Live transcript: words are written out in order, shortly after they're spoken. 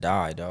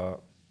Die,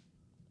 dog.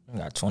 I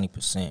got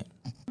 20%.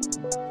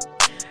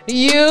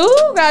 You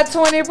got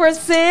 20%?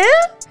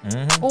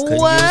 Mm-hmm. Couldn't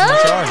use my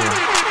charger.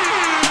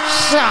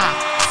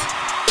 Shocked.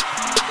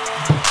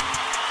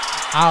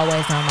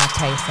 Always on my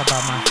case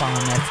about my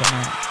phone. That's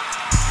enough.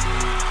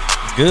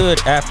 Good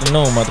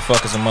afternoon,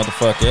 motherfuckers and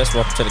motherfuckers.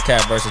 Welcome to the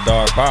Cat vs.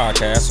 Dog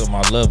podcast with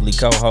my lovely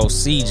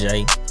co-host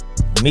CJ.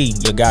 Me,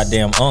 your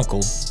goddamn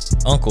uncle.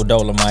 Uncle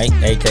Dolomite,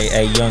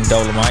 a.k.a. Young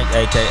Dolomite,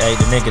 a.k.a.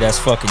 the nigga that's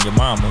fucking your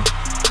mama.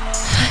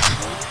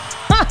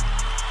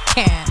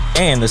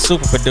 And the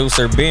super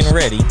producer, Ben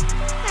Ready.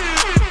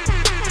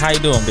 How you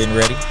doing, Ben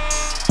Ready?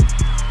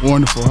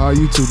 Wonderful. How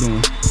you two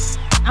doing?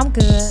 I'm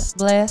good,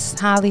 blessed,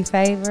 highly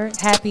favored.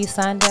 Happy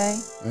Sunday.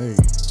 Hey,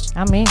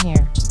 I'm in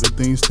here. good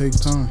things take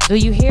time. Do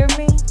you hear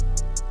me?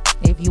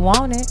 If you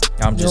want it,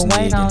 I'm just you'll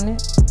wait nigging. on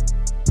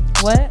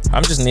it. What?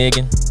 I'm just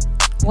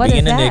nigging. What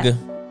Being is a that?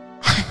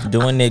 nigga.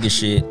 Doing nigga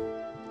shit.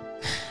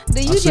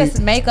 Do you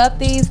just make up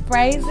these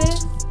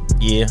phrases?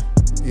 Yeah.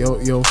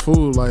 Yo,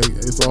 food, like,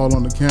 it's all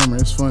on the camera.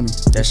 It's funny.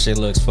 That shit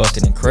looks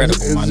fucking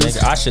incredible, It's my just-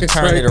 nigga. I should it's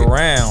turn it right.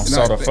 around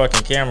so No, the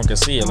fucking camera can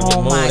see it. Let me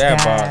Oh move my that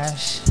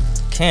gosh. box.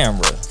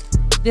 Camera.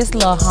 This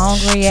little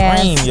hungry ass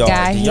Stream,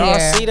 guy y'all. Do here.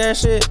 y'all see that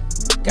shit?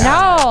 No.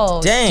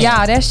 God damn.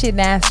 Y'all, that shit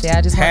nasty.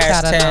 I just want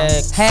y'all to know.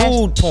 Hashtag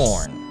food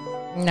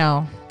porn.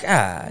 No.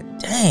 God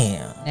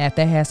damn. Now, if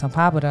they had some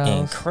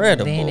Papados,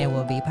 Incredible. then it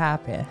would be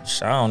popping.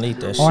 I don't eat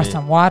that Or shit.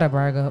 some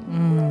Whataburger.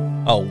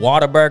 Oh,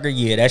 Whataburger?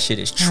 Yeah, that shit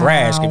is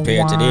trash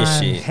compared to this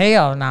shit.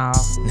 Hell no.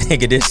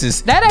 Nigga, this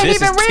is That ain't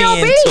even real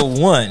 10 beef. to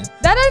 1.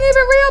 That ain't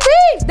even real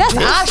beef. That's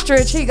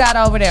ostrich he got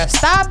over there.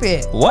 Stop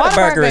it.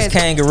 Whataburger is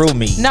kangaroo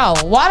meat. No,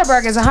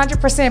 Whataburger is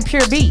 100%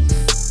 pure beef.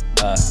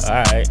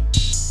 Alright.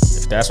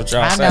 If that's what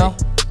y'all I say. know.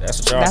 That's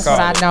what y'all That's call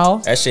what it. I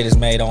know. That shit is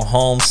made on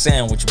home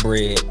sandwich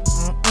bread.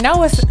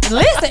 No, it's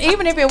listen.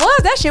 Even if it was,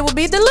 that shit would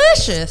be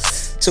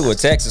delicious. To a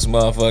Texas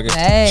motherfucker.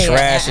 Hey,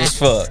 Trash as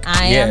fuck.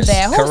 I am Yes,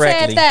 that. Who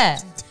correctly. said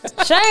that?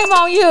 Shame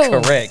on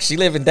you. Correct. She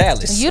live in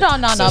Dallas. You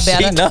don't know So no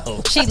better. She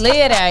know. She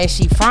live there. Is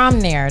she from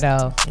there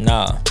though?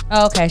 Nah.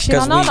 Okay, she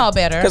don't know no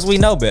better. Because we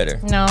know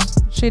better. No,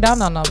 she don't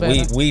know no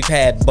better. We've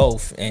had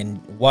both,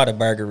 and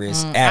Whataburger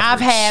is average. I've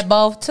had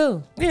both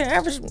too. Yeah,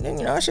 average. You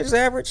know, that shit's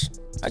average.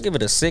 I give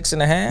it a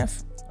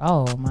 6.5.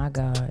 Oh my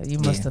God, you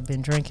must Yeah. have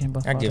been drinking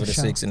before. I give it the a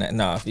show. 6.5.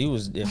 Nah,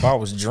 if I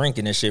was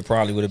drinking, this shit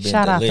probably would have been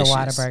Shout delicious.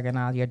 out to Whataburger and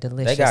all your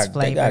delicious They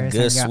flavors got good and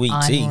your sweet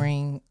tea.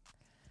 unring.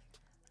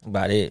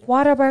 About it.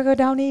 Whataburger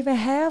don't even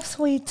have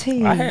sweet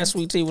tea. I had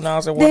sweet tea when I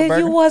was at Then you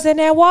Whataburger. wasn't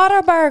at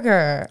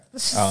Whataburger.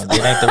 Oh, that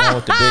ain't the one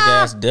with the big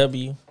ass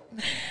W.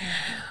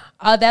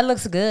 Oh, that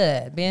looks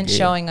good. Ben Yeah.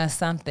 showing us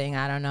something.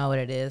 I don't know what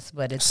it is,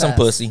 but it's Some us.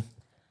 pussy.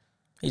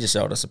 He just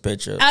showed us a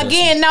picture of pussy.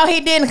 Again, no, he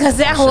didn't, because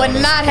that Showed would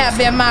us not have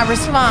been my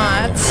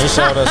response. He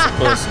showed us some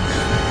pussy.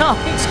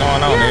 What's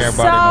going on, You're everybody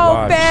so in the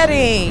lobby?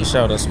 petty. He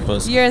showed us some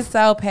pussy. You're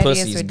so petty.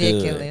 Pussy's It's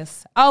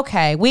ridiculous.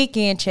 Okay,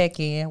 weekend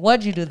check-in.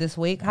 What'd you do this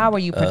week? How were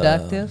you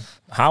productive?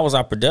 How was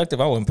I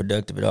productive? I wasn't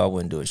productive at all. I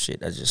wasn't doing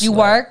shit. I just You slept.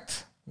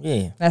 worked?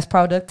 Yeah. That's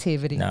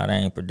productivity. Nah, that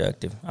ain't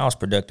productive. I was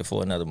productive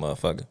for another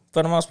motherfucker.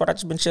 For the most part, I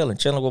just been chilling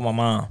with my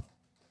mom.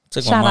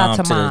 Took Shout my out mom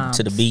to to moms.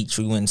 the beach.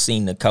 We went and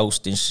seen the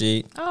coast and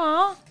shit.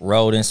 Aw.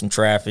 Rode in some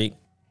traffic.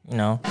 You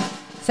know.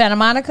 Santa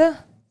Monica?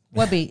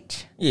 What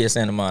beach? Yeah,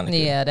 Santa Monica.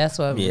 Yeah, that's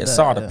what. Yeah,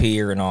 saw the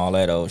pier and all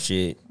that old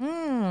shit.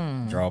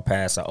 Draw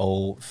past an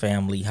old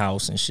family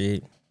house and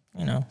shit.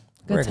 You know,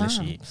 Good regular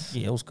times. shit.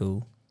 Yeah, it was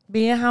cool.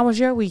 Ben, how was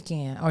your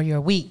weekend or your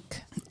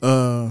week?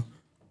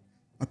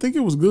 I think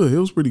it was good. It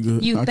was pretty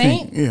good. You I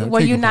think? can't- yeah, I Were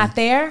can't you complain. not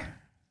there?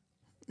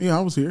 Yeah,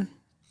 I was here.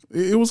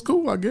 It was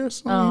cool, I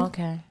guess. Oh,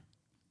 okay.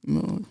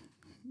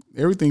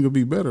 Everything could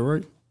be better,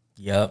 right?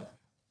 Yep.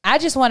 I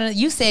just wanted.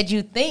 You said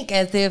you think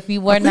as if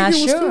you were I think not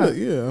it was sure. good.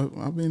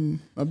 Yeah,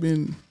 I've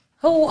been.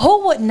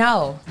 Who would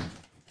know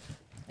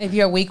if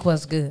your week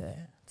was good?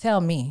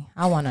 Tell me.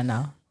 I want to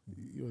know.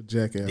 You're a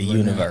jackass. The right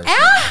universe.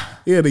 now.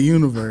 Yeah, the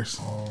universe.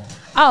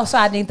 Oh, so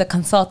I need to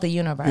consult the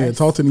universe. Yeah,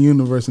 talk to the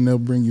universe and they'll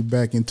bring you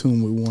back in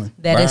tune with one.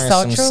 That is Burn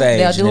so some true. sage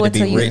They'll and do it'll it be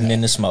to you written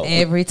in the smoke.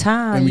 every Let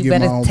time. me You get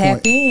my better own tap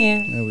point.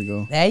 in. There we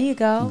go. There you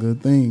go.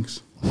 Good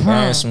things.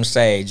 Burn some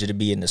sage. It'll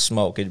be in the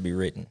smoke. It'll be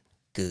written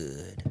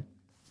good.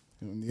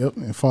 Yep,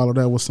 and follow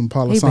that with some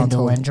Palo He been Santo.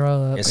 doing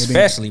drugs.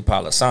 Especially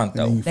Palo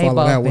Santo. And you They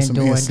follow that both with been some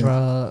doing incense.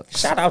 drugs.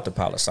 Shout out to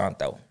Palo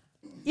Santo.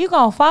 You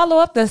gonna follow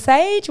up the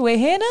sage with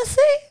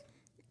Hennessy?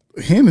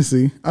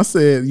 Hennessy. I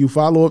said you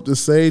follow up the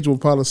sage with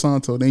Palo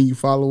Santo, then you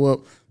follow up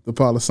the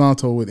Palo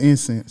Santo with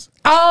incense.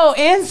 Oh,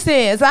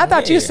 incense. I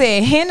thought you Yeah.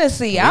 said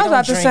Hennessy. We I was don't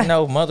about to drink say.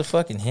 no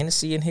motherfucking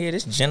Hennessy in here.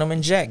 This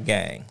Gentleman Jack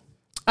gang.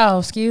 Oh,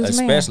 excuse me.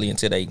 Especially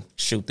until they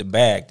shoot the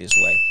bag this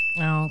way.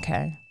 Oh,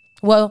 okay.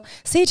 Well,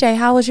 CJ,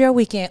 how was your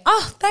weekend?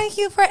 Oh, thank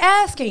you for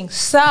asking.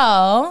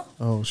 So,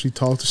 Oh, she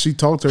talked to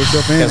herself and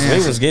Because we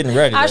answered. was getting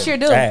ready I to sure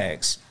do.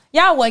 tags.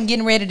 y'all wasn't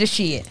getting ready to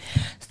shit.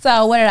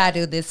 So, what did I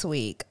do this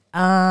week?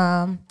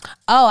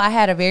 I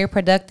had a very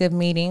productive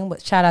meeting.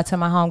 Shout out to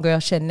my homegirl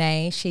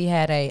Shanae. She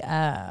had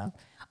a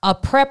a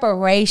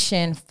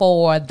preparation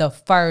for the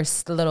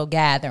first little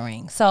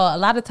gathering. So a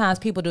lot of times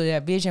people do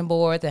their vision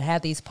boards and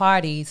have these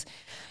parties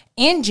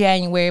in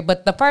January,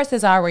 but the first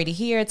is already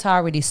here. It's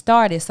already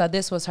started. So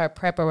this was her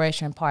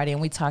preparation party.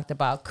 And we talked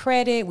about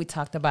credit. We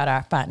talked about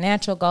our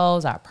financial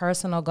goals, our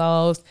personal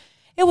goals.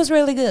 It was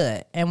really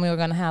good. And we were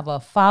going to have a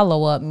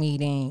follow-up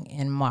meeting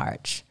in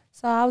March.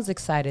 So I was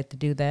excited to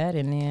do that.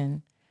 And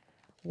then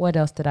what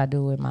else did I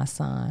do with my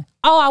son?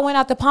 Oh, I went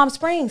out to Palm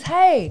Springs.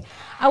 Hey,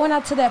 I went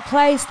out to that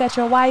place that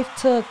your wife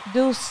took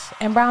Deuce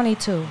and Brownie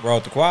to.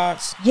 Rode the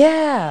quads?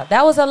 Yeah,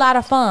 that was a lot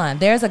of fun.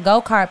 There's a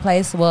go-kart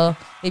place. Well,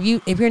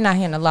 if you're not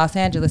here in the Los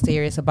Angeles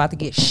area, it's about to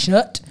get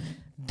shut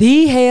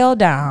the hell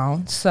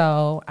down.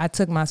 So I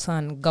took my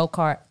son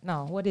go-kart.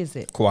 No, what is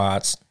it?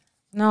 Quads.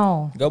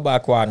 No. Go buy a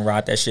quad and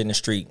ride that shit in the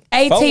street.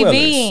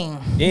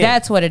 ATVing. Yeah.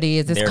 That's what it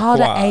is. It's They're called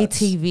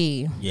quads. an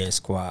ATV. Yes,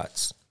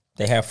 quads.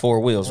 They have 4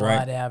 wheels, right?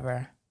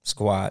 Whatever.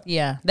 Squad.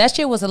 Yeah, that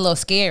shit was a little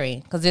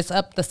scary because it's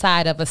up the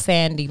side of a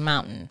sandy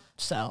mountain.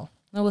 So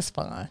it was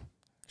fun.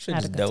 Shit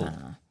Had is a good dope.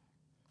 time.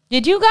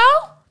 Did you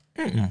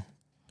go?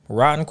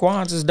 Riding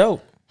quads is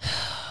dope.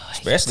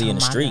 Especially in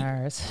the on my street.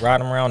 nerves.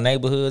 Riding around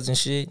neighborhoods and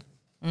shit.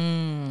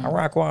 I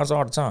ride quads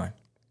all the time.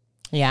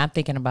 Yeah, I'm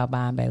thinking about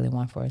buying Bailey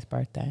one for his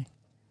birthday.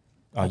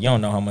 Oh, you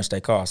don't know how much they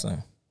cost, huh?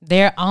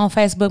 They're on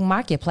Facebook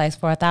Marketplace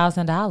for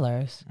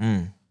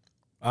 $1,000.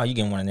 Oh, you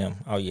getting one of them.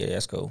 Oh, yeah,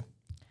 that's cool.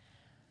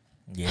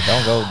 Yeah,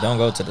 don't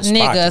go to the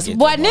spot. Niggas,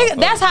 what nigga?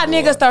 That's how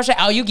niggas start saying,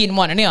 "Oh, you getting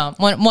one of them,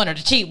 one of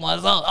the cheap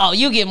ones. Oh,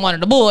 you getting one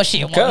of the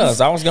bullshit ones." Because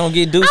I was gonna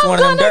get Deuce I'm one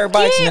of them gonna dirt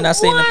bikes, and then I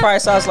seen the get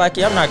price. I was like,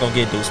 yeah, I'm not gonna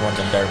get Deuce one of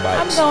them dirt I'm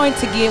bikes. going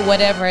to get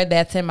whatever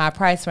that's in my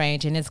price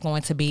range, and it's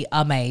going to be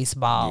amaze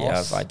balls. Yeah, I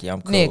was like, yeah,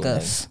 I'm cool.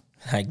 Niggas. Nigga.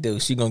 Like,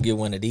 Deuce, you gonna get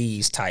one of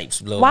these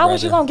types, little Why brother,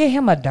 was you gonna get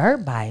him a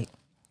dirt bike?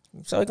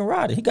 so he can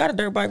ride it. He got a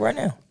dirt bike right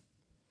now.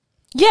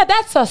 Yeah,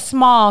 that's a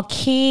small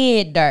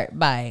kid dirt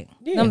bike.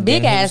 Yeah, Them and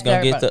big then he ass was gonna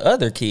dirt get bike. the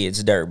other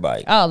kid's dirt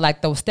bike. Oh,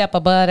 like the step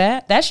above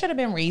that? That should have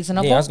been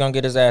reasonable. Yeah, I was gonna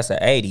get his ass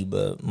at 80,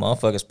 but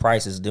motherfuckers'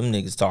 prices, them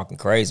niggas talking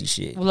crazy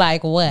shit.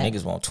 Like what?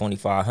 Niggas want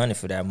 $2,500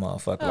 for that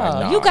motherfucker. Oh, Like,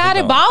 nah, you got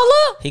he it, gonna-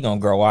 baller? He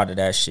gonna grow out of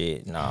that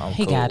shit. Nah, I'm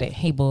He cool. got it.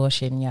 He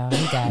bullshitting y'all.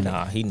 He got it.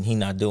 Nah, he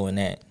not doing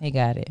that. He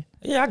got it.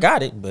 Yeah, I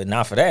got it, but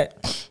not for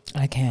that.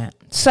 I can't.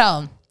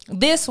 So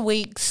this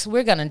week's,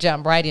 we're gonna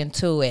jump right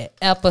into it.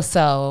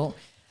 Episode.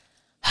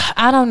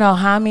 I don't know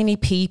how many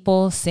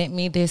people sent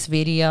me this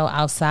video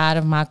outside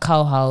of my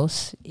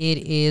co-host. It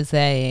is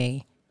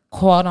a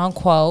quote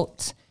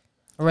unquote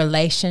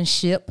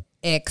relationship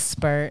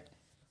expert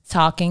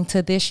talking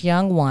to this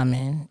young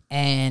woman,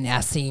 and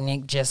I seen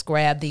it just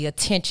grab the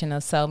attention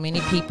of so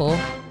many people.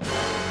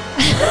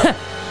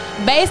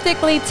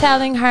 Basically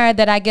telling her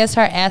that I guess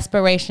her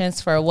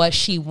aspirations for what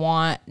she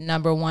want,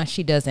 number one,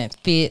 she doesn't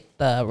fit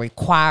the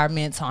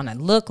requirements on a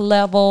look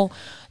level,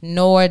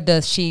 nor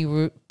does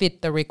she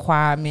fit the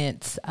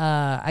requirements,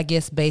 I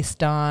guess,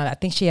 based on, I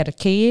think she had a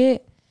kid.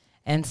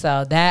 And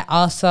so that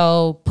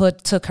also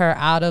took her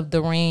out of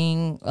the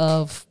ring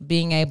of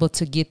being able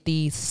to get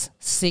these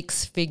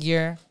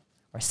 6-figure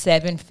or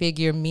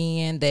 7-figure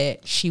men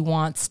that she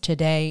wants to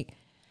date.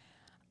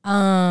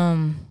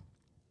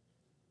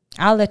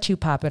 I'll let you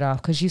pop it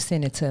off because you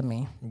sent it to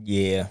me.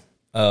 Yeah.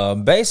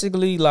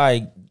 Basically,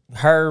 like,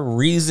 her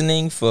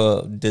reasoning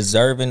for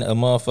deserving a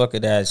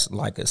motherfucker that's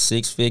like a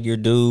 6-figure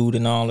dude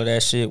and all of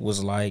that shit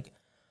was like,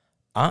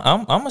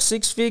 I'm a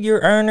 6-figure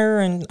earner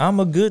and I'm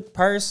a good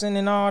person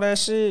and all that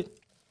shit.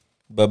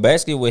 But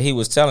basically what he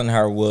was telling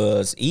her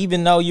was,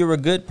 even though you're a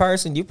good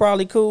person, you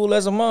probably cool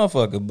as a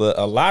motherfucker. But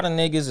a lot of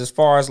niggas, as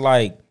far as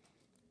like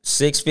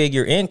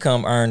 6-figure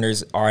income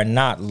earners, are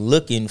not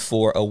looking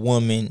for a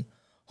woman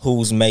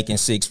who's making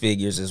 6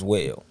 figures as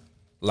well.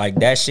 Like,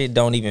 that shit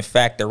don't even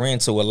factor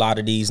into a lot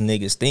of these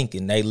niggas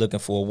thinking. They looking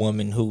for a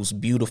woman who's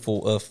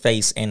beautiful of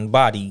face and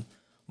body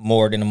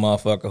more than a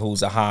motherfucker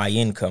who's a high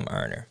income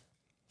earner.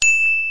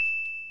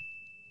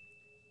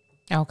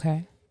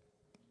 Okay.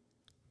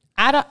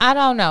 I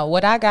don't know.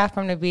 What I got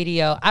from the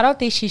video, I don't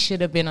think she should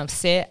have been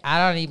upset. I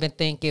don't even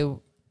think it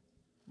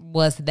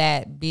was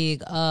that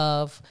big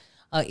of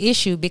an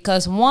issue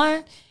because,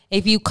 one,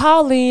 if you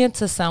call in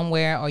to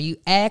somewhere or you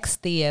ask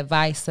the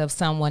advice of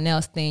someone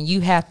else, then you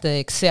have to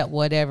accept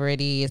whatever it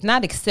is.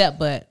 Not accept,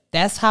 but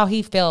that's how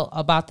he felt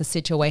about the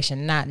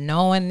situation, not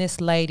knowing this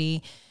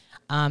lady.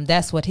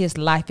 That's what his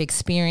life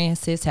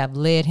experiences have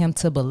led him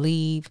to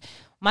believe.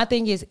 My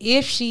thing is,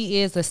 if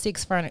she is a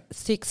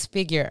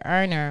six-figure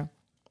earner,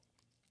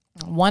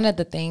 one of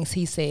the things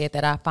he said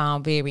that I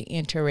found very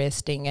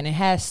interesting, and it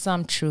has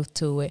some truth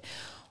to it,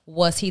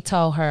 was he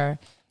told her,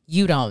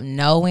 you don't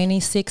know any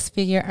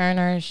 6-figure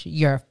earners.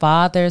 Your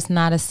father's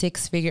not a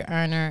 6-figure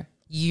earner.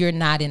 You're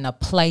not in a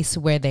place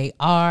where they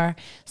are.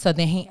 So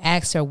then he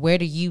asked her, where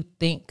do you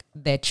think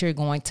that you're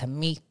going to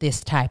meet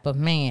this type of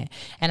man?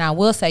 And I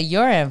will say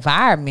your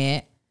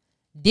environment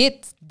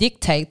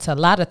dictates a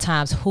lot of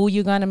times who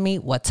you're going to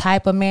meet, what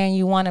type of man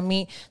you want to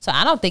meet. So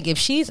I don't think if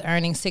she's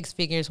earning 6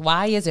 figures,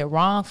 why is it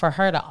wrong for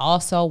her to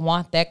also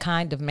want that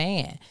kind of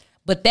man?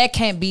 But that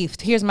can't be,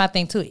 here's my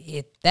thing too.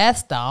 If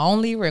that's the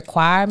only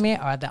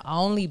requirement or the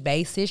only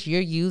basis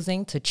you're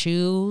using to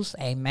choose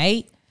a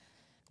mate,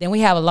 then we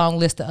have a long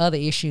list of other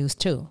issues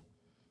too.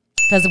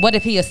 Because what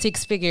if he a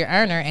 6-figure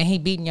earner and he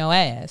beating your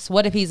ass?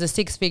 What if he's a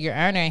 6-figure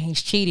earner and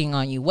he's cheating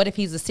on you? What if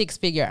he's a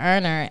 6-figure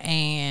earner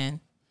and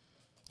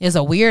is a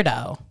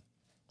weirdo?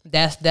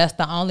 That's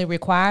the only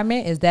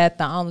requirement? Is that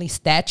the only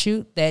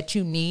statute that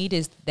you need,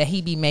 is that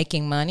he be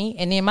making money?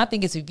 And then my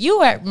thing is, if you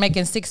are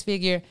making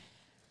 6-figure,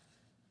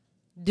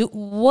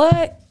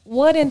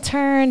 what in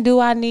turn do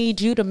I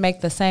need you to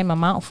make the same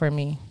amount for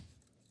me?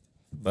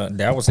 But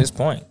that was his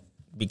point.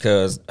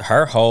 Because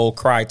her whole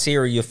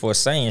criteria for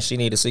saying she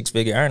needed a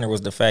 6-figure earner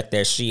was the fact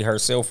that she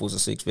herself was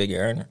a 6-figure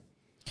earner.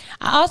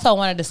 I also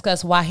want to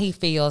discuss why he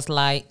feels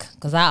like,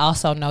 because I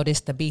also know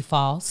this to be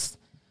false.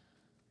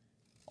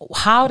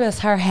 How does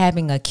her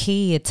having a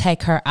kid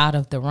take her out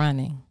of the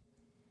running?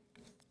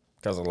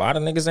 Because a lot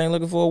of niggas ain't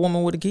looking for a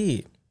woman with a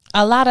kid.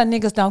 A lot of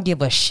niggas don't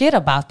give a shit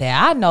about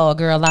that. I know a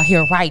girl out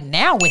here right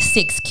now with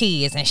 6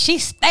 kids and she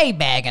stay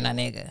bagging a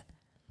nigga.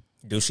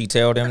 Do she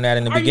tell them that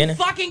in the beginning? Are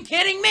you fucking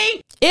kidding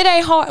me? It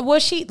ain't hard.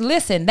 Well,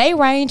 listen, they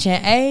range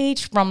in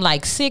age from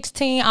like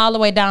 16 all the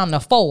way down to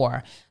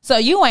 4. So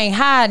you ain't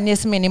hiding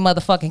this many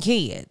motherfucking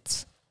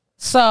kids.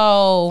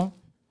 So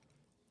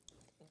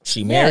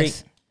She married?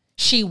 yes,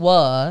 she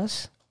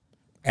was.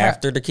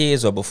 After the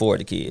kids or before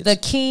the kids? The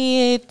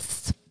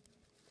kids,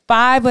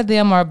 5 of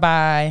them are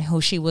by who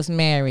she was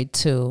married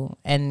to,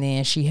 and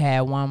then she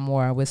had one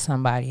more with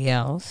somebody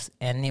else.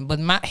 And then,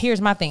 but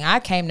here's my thing: I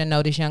came to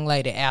know this young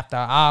lady after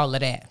all of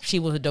that. She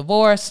was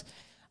divorced,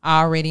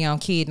 already on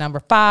kid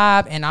number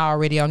 5, and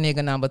already on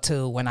nigga number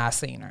 2 when I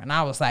seen her, and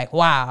I was like,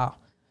 wow,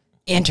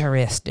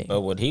 interesting.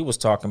 But what he was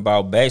talking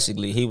about,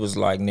 basically, he was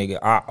like,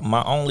 nigga,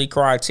 my only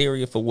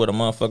criteria for what a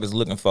motherfucker's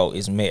looking for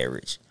is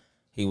marriage.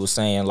 He was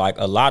saying, like,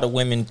 a lot of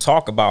women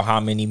talk about how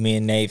many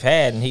men they've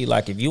had, and he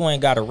like, if you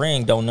ain't got a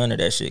ring, don't none of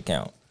that shit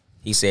count.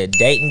 He said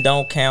dating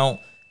don't count,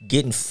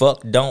 getting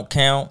fucked don't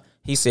count.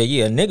 He said,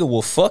 yeah, a nigga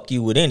will fuck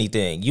you with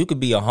anything. You could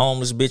be a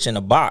homeless bitch in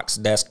a box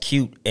that's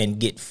cute and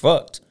get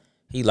fucked.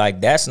 He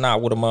like, that's not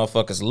what a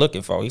motherfucker's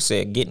looking for. He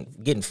said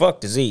getting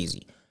fucked is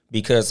easy.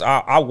 Because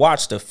I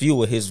watched a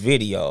few of his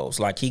videos.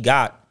 Like, he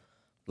got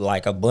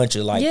like a bunch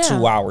of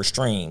 2-hour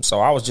streams. So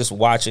I was just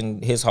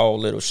watching his whole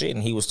little shit,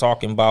 and he was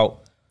talking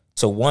about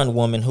to one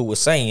woman who was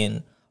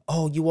saying,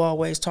 oh, you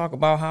always talk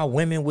about how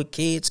women with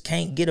kids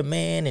can't get a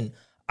man, and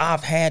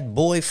I've had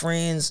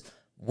boyfriends,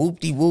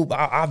 whoop-de-whoop.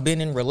 I've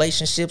been in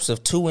relationships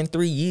of 2 and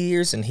 3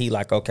 years. And he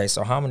like, okay,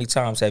 so how many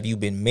times have you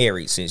been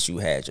married since you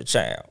had your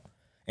child?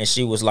 And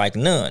she was like,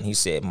 none. He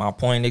said, my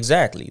point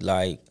exactly.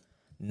 Like,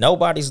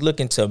 nobody's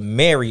looking to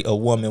marry a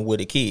woman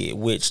with a kid,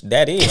 which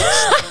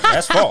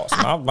that's false.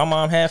 My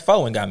mom had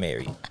 4 and got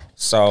married.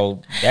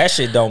 So that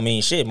shit don't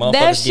mean shit. Motherfuckers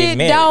That shit get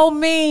married. don't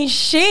mean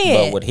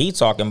shit. But what he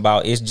talking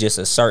about is just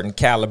a certain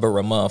caliber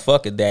of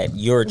motherfucker that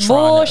you're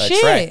trying to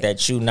attract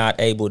that you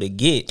not able to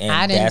get,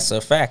 and that's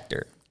a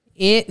factor.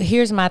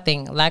 Here's my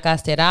thing. Like I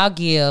said, I'll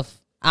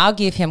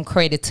give him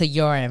credit to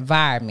your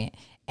environment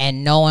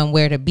and knowing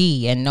where to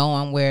be and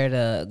knowing where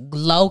to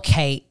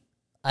locate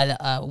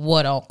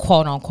what a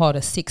quote unquote a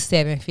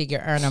 6-7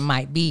 figure earner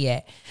might be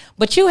at.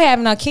 But you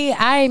having a kid,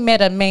 I ain't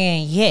met a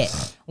man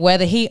yet,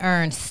 whether he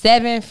earned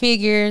 7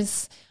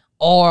 figures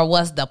or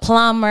was the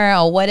plumber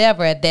or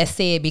whatever, that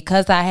said,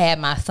 because I had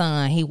my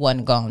son, he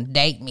wasn't gonna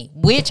date me.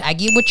 Which I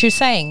get what you're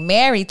saying,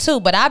 married too,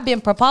 but I've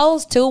been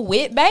proposed to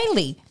with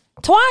Bailey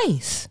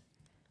twice.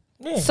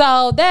 Yeah.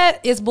 So that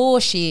is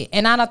bullshit.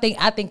 And I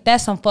think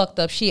that's some fucked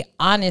up shit,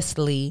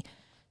 honestly,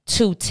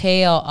 to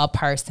tell a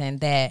person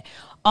that,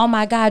 oh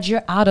my God,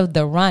 you're out of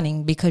the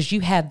running because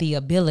you have the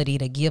ability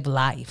to give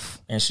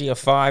life. And she a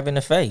 5 in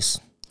the face.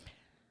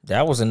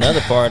 That was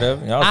another part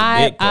of it. That was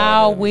a big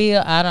part of it.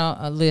 I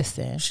don't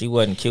listen. She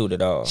wasn't cute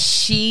at all.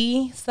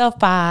 She's a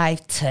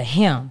 5 to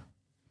him.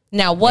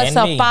 Now, what's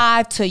a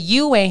 5 to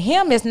you and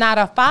him is not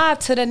a 5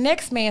 to the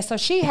next man. So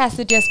she has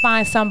to just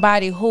find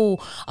somebody who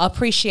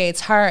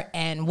appreciates her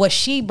and what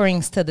she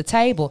brings to the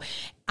table.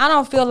 I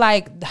don't feel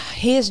like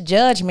his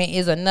judgment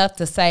is enough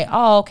to say,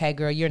 oh, okay,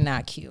 girl, you're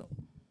not cute.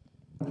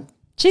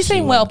 She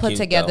seemed well put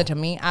together to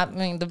me. I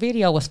mean, the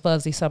video was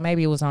fuzzy, so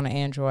maybe it was on an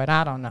Android.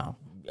 I don't know.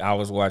 I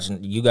was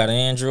watching. You got an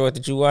Android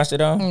that you watched it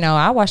on? No,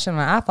 I watched it on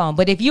my iPhone.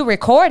 But if you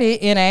record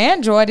it in an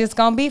Android, it's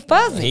going to be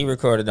fuzzy. He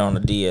recorded on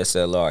a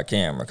DSLR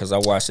camera because I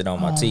watched it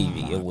on my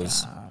TV. It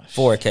was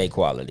 4K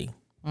quality.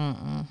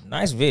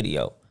 Nice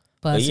video.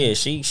 But yeah,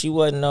 she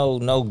wasn't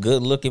no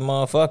good looking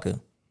motherfucker.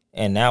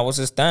 And that was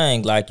his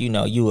thing. Like, you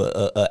know, you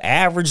a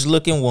average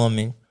looking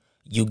woman.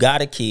 You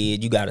got a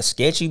kid, you got a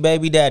sketchy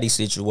baby daddy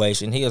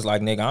situation. He was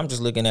like, nigga, I'm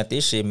just looking at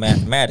this shit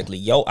mathematically.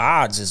 Your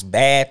odds is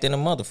bad than a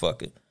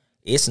motherfucker.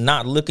 It's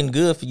not looking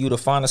good for you to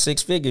find a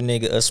 6-figure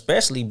nigga,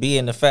 especially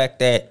being the fact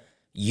that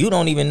you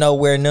don't even know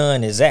where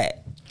none is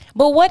at.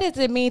 But what does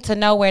it mean to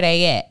know where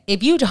they at?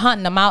 If you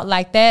hunting them out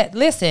like that,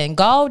 listen,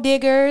 gold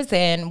diggers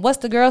and what's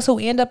the girls who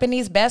end up in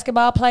these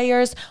basketball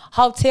players'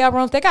 hotel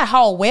rooms? They got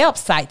whole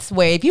websites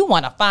where if you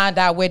want to find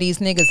out where these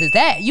niggas is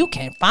at, you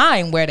can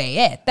find where they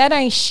at. That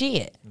ain't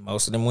shit.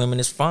 Most of them women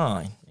is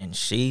fine, and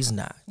she's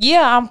not.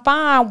 Yeah, I'm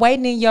fine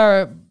waiting in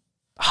your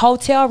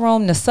hotel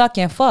room to suck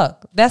and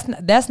fuck.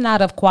 That's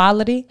not of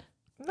quality.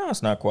 No,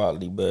 it's not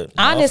quality, but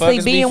honestly,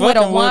 motherfuckers being be with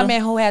a fucking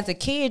woman who has a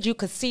kid, you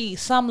could see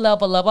some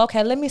level of,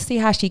 okay, let me see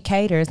how she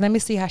caters. Let me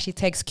see how she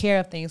takes care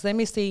of things. Let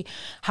me see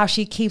how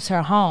she keeps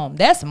her home.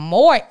 That's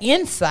more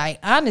insight,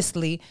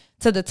 honestly,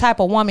 to the type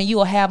of woman you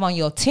will have on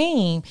your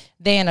team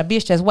than a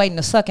bitch that's waiting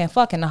to suck and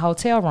fuck in the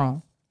hotel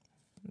room.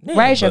 Yeah,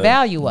 raise your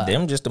value up.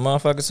 Them just the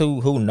motherfuckers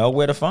who know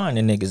where to find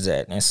the niggas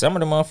at. And some of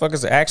the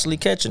motherfuckers actually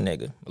catch a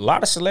nigga. A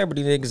lot of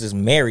celebrity niggas is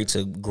married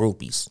to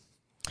groupies.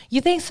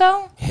 You think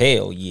so?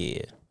 Hell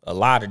yeah. A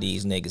lot of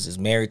these niggas is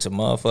married to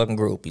motherfucking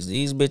groupies.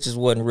 These bitches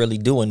wasn't really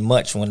doing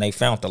much when they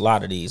found a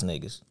lot of these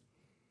niggas.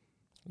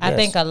 I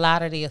think a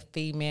lot of the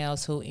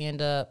females who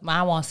end up,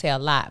 I won't say a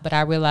lot, but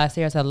I realize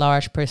there's a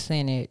large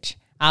percentage,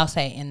 I'll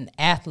say in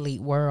the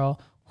athlete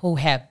world, who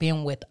have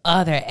been with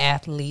other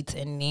athletes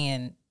and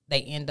then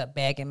they end up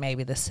bagging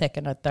maybe the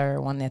second or third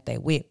one that they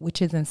with,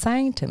 which is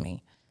insane to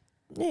me.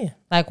 Yeah.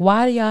 Like,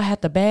 why do y'all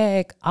have to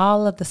bag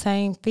all of the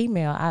same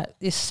female?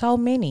 It's so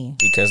many.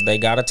 Because they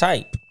got a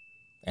type.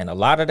 And a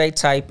lot of they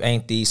type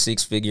ain't these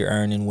 6-figure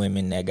earning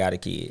women that got a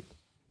kid.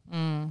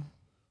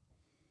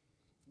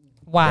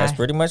 Why? That's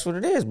pretty much what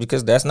it is,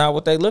 because that's not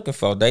what they looking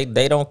for. They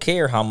don't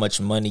care how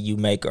much money you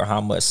make or how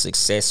much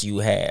success you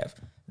have.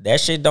 That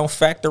shit don't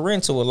factor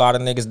into a lot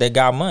of niggas that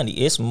got money.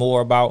 It's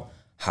more about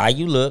how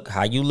you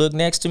look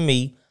next to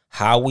me,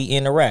 how we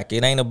interact.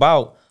 It ain't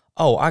about,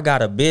 oh, I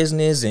got a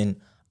business and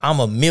I'm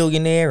a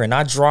millionaire and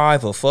I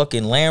drive a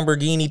fucking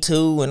Lamborghini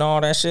too and all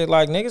that shit.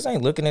 Like, niggas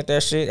ain't looking at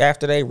that shit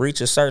after they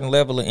reach a certain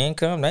level of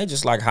income. They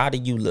just like, how do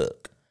you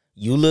look?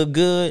 You look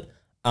good,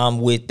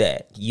 I'm with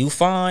that. You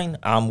fine,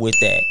 I'm with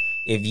that.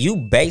 If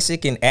you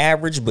basic and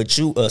average, but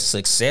you a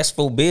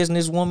successful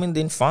businesswoman,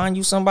 then find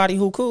you somebody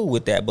who cool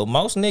with that. But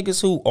most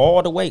niggas who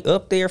all the way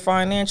up there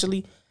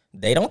financially,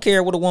 they don't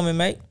care what a woman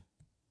make.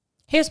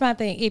 Here's my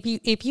thing.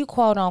 If you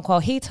quote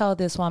unquote, he told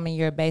this woman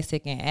you're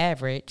basic and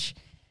average,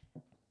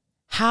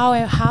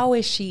 how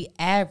is she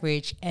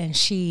average and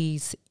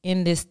she's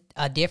in this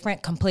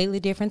completely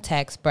different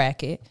tax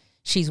bracket?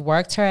 She's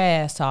worked her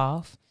ass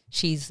off.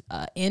 She's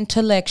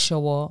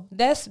intellectual.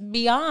 That's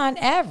beyond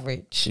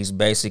average. She's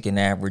basic and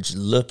average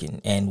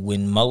looking. And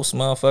when most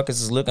motherfuckers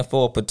is looking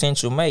for a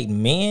potential mate,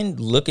 men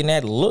looking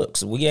at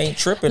looks. We ain't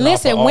tripping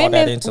off of all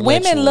that intellectual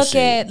women look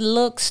shit. at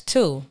looks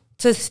too.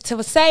 To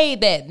say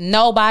that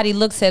nobody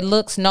looks at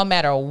looks, no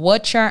matter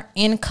what your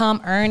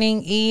income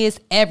earning is,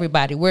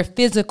 everybody. We're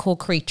physical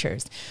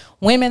creatures.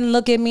 Women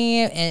look at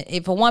men, and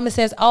if a woman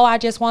says, oh, I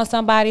just want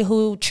somebody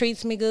who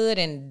treats me good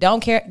and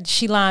don't care,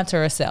 she lying to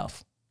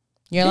herself.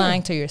 You're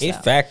lying to yourself.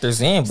 It factors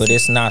in, but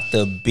it's not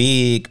the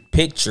big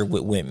picture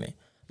with women.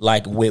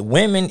 Like with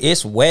women,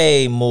 it's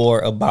way more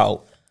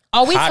about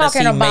are we how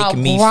talking does he about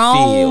make me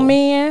grown feel?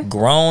 men?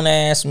 Grown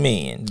ass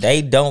men.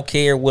 They don't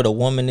care what a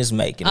woman is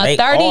making. A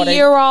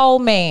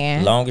 30-year-old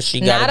man, long as she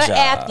got not a job. an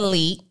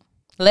athlete.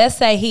 Let's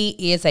say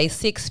he is a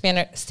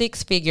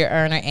six-figure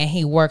earner and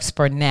he works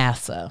for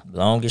NASA.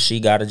 Long as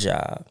she got a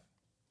job.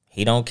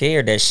 He don't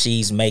care that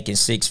she's making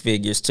 6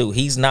 figures too.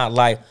 He's not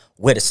like,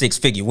 where the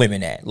 6-figure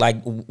women at?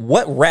 Like,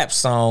 what rap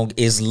song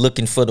is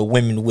looking for the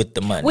women with the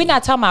money? We're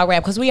not talking about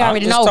rap because we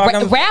already know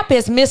rap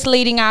is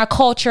misleading our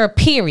culture,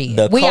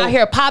 period. We out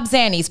here pop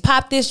Xannies,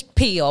 pop this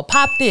pill,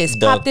 pop this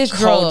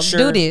drug,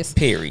 do this.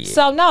 Period.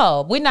 So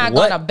no, we're not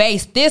going to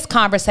base this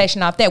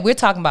conversation off that. We're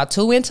talking about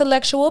two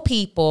intellectual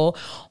people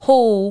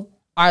who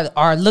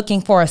are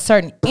looking for a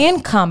certain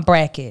income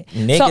bracket.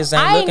 Niggas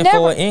ain't looking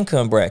for an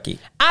income bracket.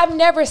 I've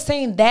never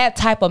seen that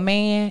type of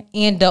man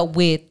end up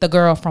with the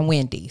girl from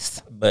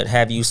Wendy's. But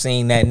have you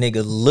seen that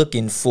nigga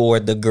looking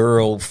for the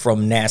girl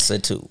from NASA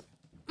too?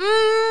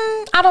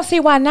 I don't see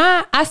why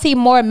not. I see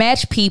more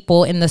match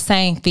people in the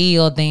same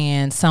field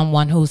than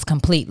someone who's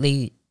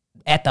completely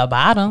at the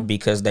bottom.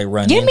 Because they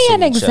run Give into me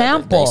an each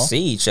example. Other. They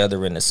see each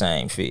other in the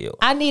same field.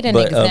 I need an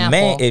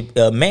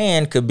example. A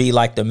man could be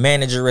like the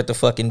manager at the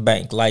fucking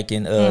bank, like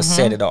in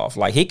Set It Off.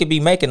 Like he could be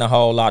making a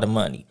whole lot of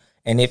money.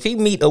 And if he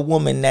meet a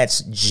woman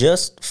that's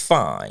just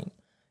fine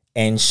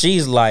and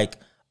she's like,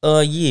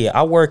 yeah,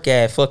 I work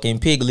at fucking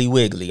Piggly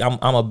Wiggly. I'm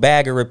a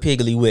bagger at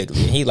Piggly Wiggly.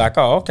 And he like,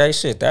 oh, okay,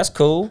 shit, that's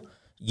cool.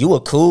 You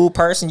a cool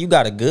person. You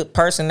got a good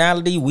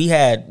personality. We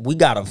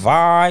got a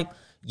vibe.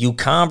 You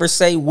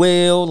conversate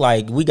well.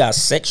 Like, we got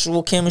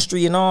sexual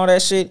chemistry and all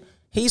that shit.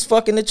 He's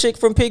fucking the chick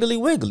from Piggly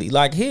Wiggly.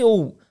 Like,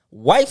 he'll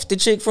wife the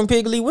chick from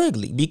Piggly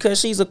Wiggly because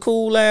she's a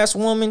cool ass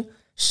woman.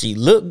 She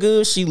look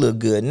good. She look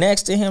good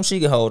next to him. She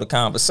can hold a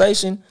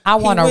conversation. I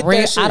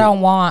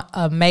don't want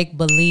a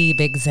make-believe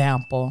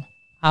example.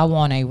 I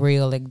want a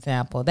real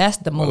example. That's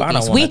the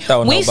movies.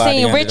 We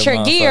seen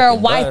Richard Gere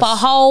wife a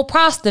whole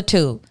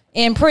prostitute.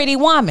 in Pretty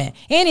Woman.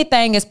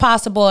 Anything is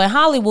possible in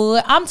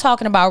Hollywood. I'm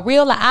talking about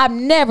real life. I've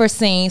never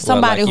seen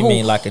somebody you who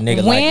mean like a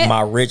nigga like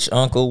my rich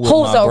uncle with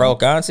who's my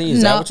broke auntie?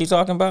 Is that what you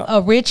talking about?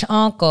 A rich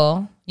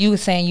uncle. You were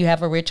saying you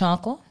have a rich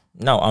uncle?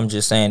 No, I'm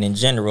just saying in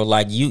general.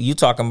 Like you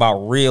talking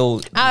about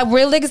real. A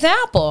real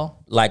example.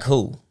 Like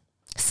who?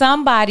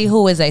 Somebody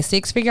who is a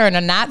six-figure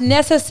earner, not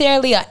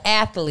necessarily an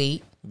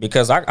athlete.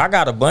 Because I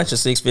got a bunch of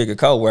six-figure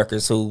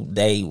coworkers who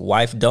they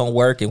wife don't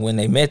work, and when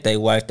they met their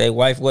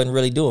wife wasn't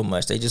really doing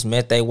much. They just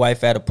met their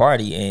wife at a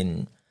party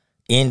and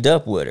end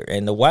up with her.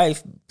 And the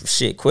wife,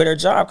 quit her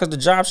job because the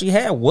job she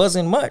had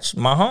wasn't much.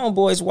 My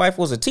homeboy's wife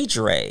was a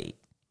teacher aide.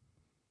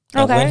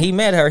 And when he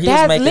met her, he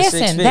was making six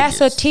figures.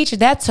 That's a teacher.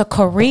 That's a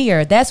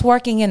career. That's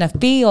working in a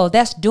field.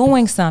 That's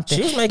doing something.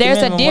 She was making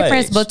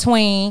minimum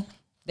wage.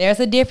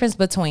 There's a difference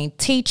between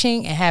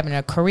teaching and having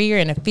a career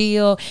in a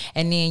field,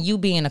 and then you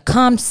being a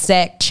cum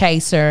sack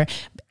chaser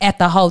at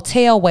the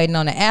hotel waiting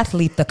on an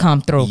athlete to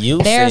come through.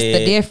 There's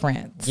the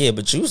difference. Yeah,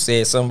 but you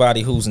said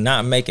somebody who's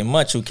not making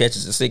much who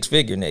catches a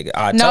six-figure nigga.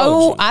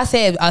 I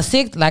said a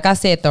six. Like I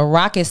said, the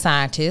rocket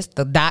scientist,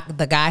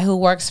 the guy who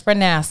works for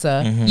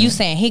NASA. Mm-hmm. You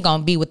saying he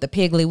gonna be with the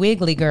Piggly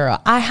Wiggly girl?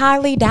 I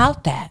highly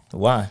doubt that.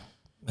 Why?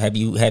 Have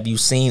you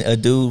seen a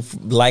dude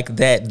like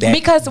that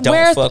because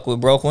don't fuck with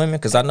broke women?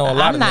 Because I know a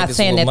lot of niggas with money. I'm not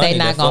saying that they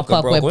not gonna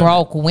fuck with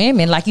broke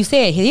women. Like you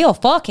said, he'll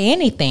fuck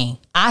anything.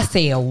 I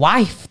say a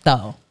wife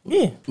though.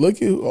 Yeah, look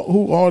at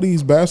who all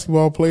these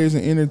basketball players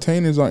and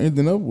entertainers are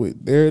ending up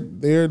with.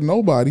 They're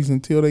nobodies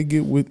until they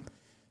get with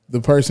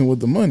the person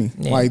with the money.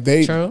 Yeah. Like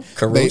True.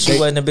 Karrueche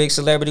wasn't a big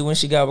celebrity when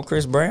she got with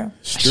Chris Brown.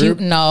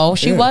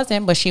 She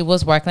wasn't, but she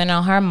was working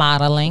on her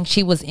modeling.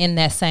 She was in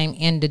that same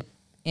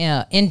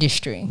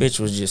industry. Bitch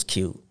was just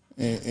cute.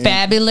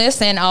 Fabulous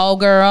and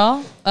old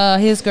girl,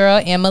 his girl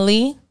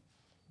Emily.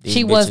 These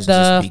she was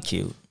the just be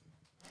cute.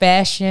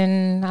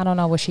 Fashion. I don't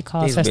know what she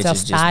calls herself.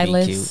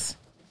 Stylist.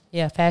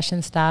 Yeah,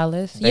 fashion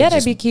stylist.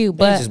 They'd be cute,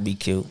 but they just be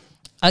cute.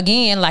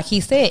 Again, like he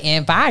said,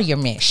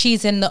 environment.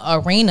 She's in the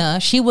arena.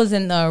 She was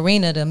in the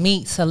arena to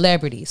meet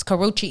celebrities.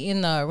 Karrueche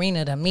in the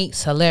arena to meet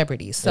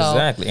celebrities. So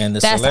exactly, and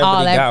the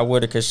celebrity got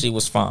with her because she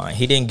was fine.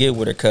 He didn't get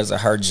with her because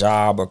of her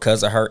job or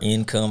because of her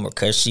income or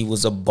because she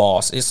was a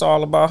boss. It's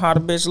all about how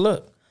the bitch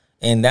look.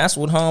 And that's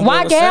what homeboy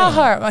Why was gal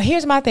saying. her? Well,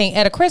 here's my thing.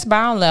 At a Chris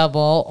Brown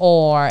level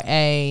or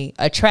a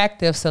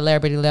attractive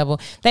celebrity level,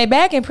 they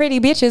bagging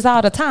pretty bitches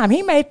all the time.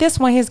 He made this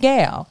one his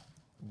gal.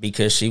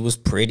 Because she was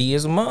pretty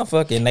as a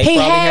motherfucker. And they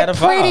probably had a vibe.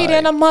 He had pretty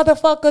than a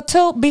motherfucker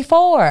too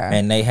before.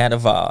 And they had a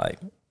vibe.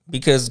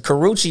 Because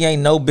Karrueche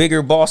ain't no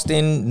bigger boss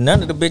than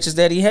none of the bitches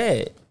that he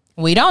had.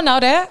 We don't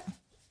know that.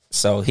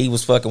 So he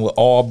was fucking with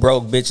all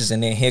broke bitches,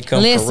 and then here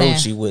comes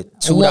Karrueche with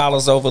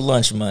 $2 over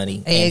lunch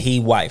money, and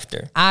he wifed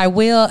her.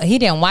 He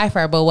didn't wife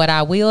her, but what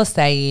I will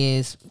say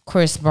is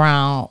Chris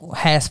Brown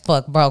has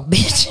fucked broke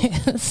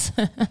bitches.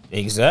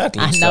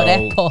 Exactly. I know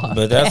that part.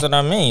 But that's what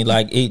I mean.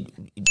 Like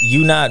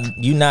you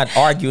not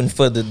arguing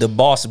for the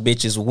boss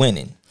bitches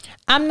winning.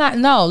 I'm not.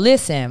 No,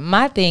 listen.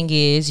 My thing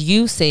is,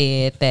 you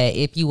said that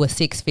if you were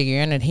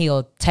six-figure and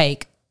he'll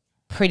take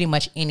pretty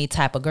much any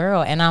type of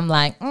girl, and I'm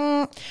like,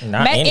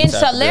 in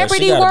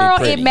celebrity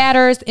world, it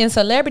matters. In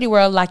celebrity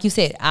world, like you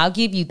said, I'll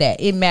give you that.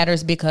 It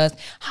matters because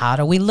how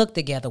do we look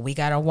together? We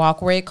gotta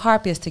walk red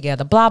carpets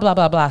together. Blah blah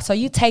blah blah. So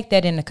you take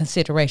that into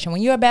consideration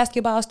when you're a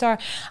basketball star.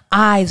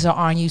 Eyes are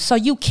on you, so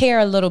you care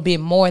a little bit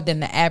more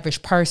than the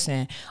average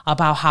person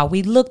about how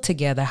we look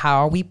together.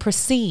 How are we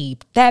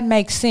perceived? That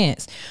makes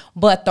sense.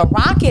 But the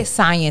rocket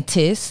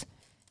scientist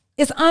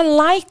is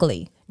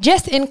unlikely.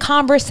 Just in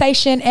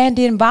conversation and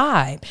in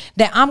vibe,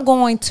 that I'm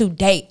going to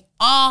date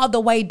all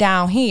the way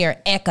down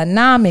here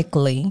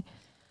economically.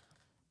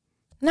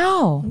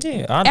 No.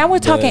 Yeah. And we're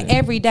talking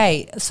every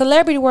day.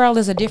 Celebrity world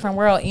is a different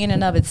world in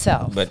and of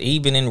itself. But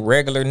even in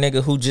regular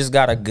nigga who just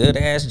got a good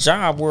ass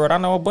job world, I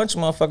know a bunch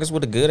of motherfuckers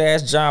with a good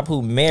ass job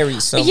who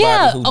married somebody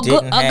who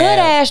didn't have a good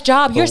ass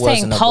job. You're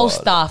saying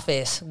post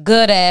office,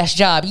 good ass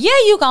job. Yeah,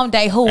 you gonna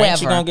date whoever.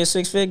 Ain't you gonna get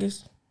six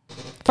figures?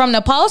 From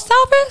the post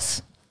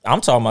office? I'm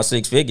talking about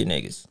six-figure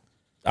niggas.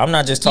 I'm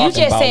not just talking about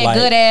You just said like,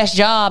 good ass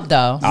job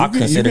though. I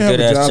consider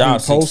good ass job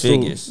 6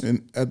 figures.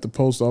 At the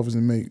post office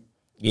and make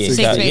six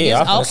figures. Yeah, I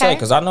was gonna say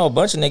because I know a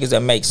bunch of niggas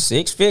that make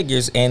 6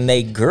 figures and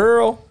they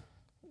girl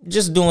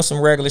just doing some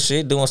regular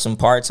shit, doing some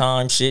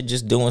part-time shit,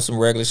 just doing some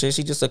regular shit.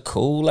 She just a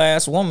cool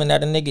ass woman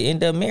that a nigga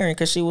ended up marrying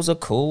because she was a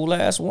cool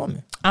ass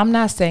woman. I'm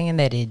not saying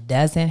that it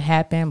doesn't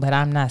happen, but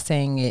I'm not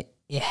saying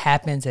it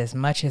happens as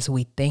much as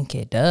we think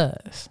it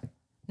does.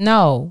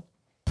 No.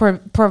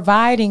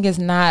 Providing is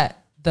not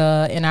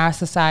in our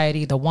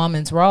society the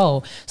woman's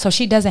role, so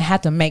she doesn't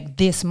have to make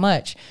this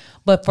much.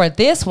 But for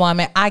this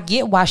woman, I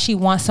get why she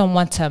wants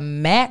someone to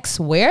match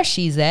where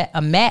she's at.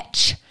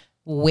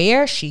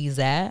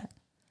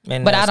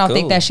 But I don't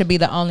think that should be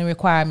the only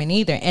requirement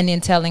either. And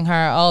then telling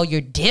her, "Oh, you're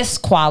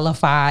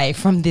disqualified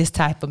from this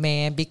type of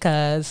man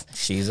because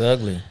she's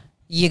ugly.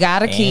 You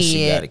got a kid.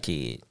 She got a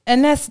kid,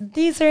 and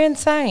these are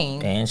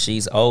insane. And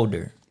she's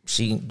older."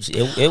 He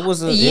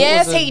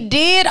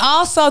did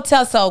also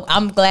tell. So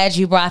I'm glad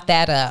you brought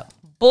that up.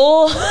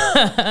 Bull.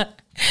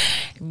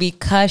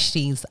 because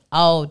she's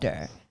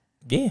older.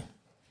 Yeah.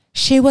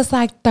 She was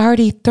like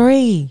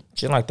 33.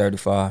 She like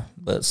 35,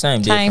 but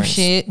same difference.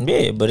 Shit.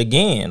 Yeah, but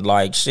again,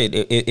 like shit,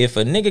 if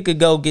a nigga could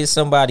go get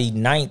somebody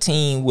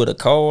 19 with a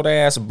cold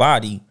ass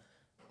body,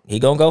 he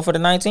gonna go for the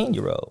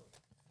 19-year-old.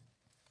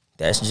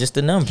 That's just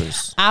the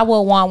numbers. I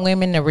would want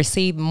women to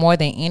receive more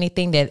than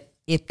anything that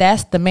if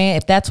that's the man,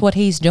 if that's what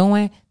he's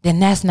doing, then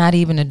that's not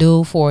even a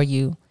dude for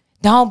you.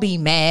 Don't be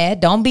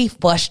mad. Don't be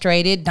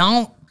frustrated.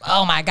 Don't,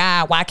 oh my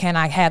God, why can't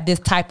I have this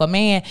type of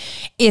man?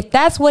 If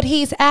that's what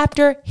he's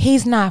after,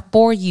 he's not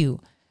for you.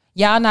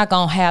 Y'all not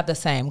going to have the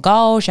same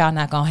goals. Y'all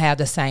not going to have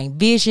the same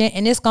vision.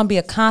 And it's going to be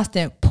a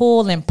constant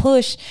pull and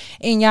push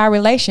in y'all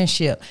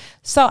relationship.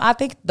 So I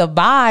think the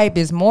vibe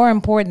is more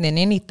important than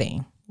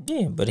anything.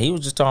 Yeah, but he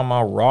was just talking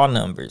about raw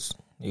numbers.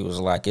 He was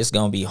like, it's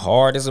going to be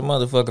hard as a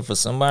motherfucker for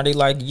somebody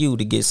like you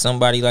to get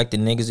somebody like the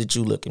niggas that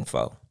you looking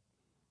for.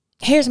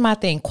 Here's my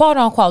thing, quote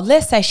unquote,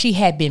 let's say she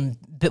had been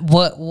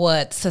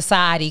what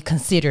society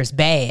considers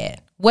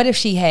bad. What if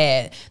she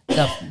had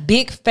the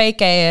big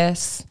fake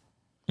ass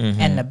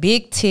and the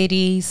big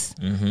titties?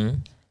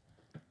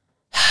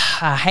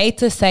 I hate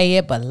to say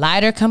it, but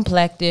lighter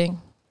complected,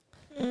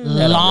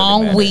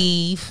 long really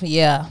weave.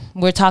 Yeah,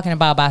 we're talking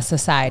about by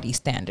society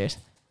standards.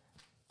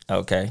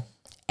 Okay.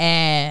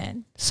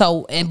 And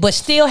so, but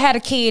still had a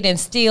kid and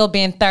still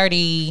been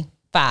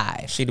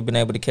 35. She'd have been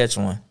able to catch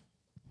one.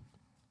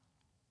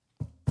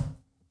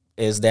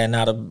 Is that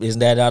not a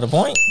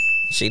point?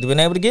 She'd have been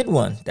able to get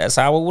one. That's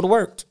how it would have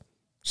worked.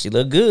 She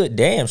looked good.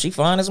 Damn, she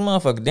fine as a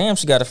motherfucker. Damn,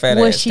 she got a fat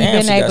ass. Was she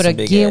Damn, been able to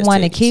get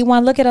one and keep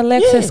one? Look at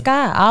Alexis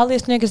Scott. All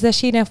these niggas that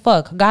she didn't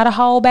fuck. Got a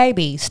whole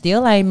baby.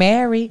 Still ain't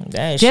married.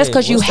 Dang, just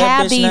because you what's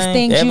that have bitch these name?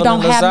 things, Evelyn you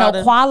don't have no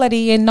Lozada?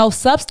 quality and no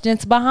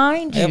substance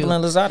behind you.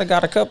 Evelyn Lozada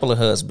got a couple of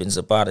husbands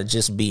up out of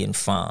just being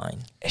fine.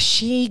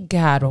 She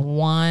got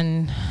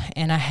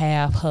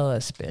 1.5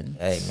 husbands.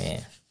 Hey,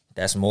 man,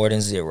 that's more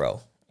than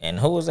zero. And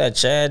who was that?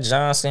 Chad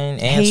Johnson,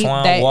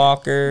 Antoine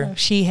Walker.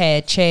 She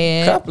had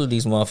Chad. A couple of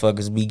these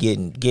motherfuckers be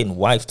getting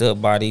wifed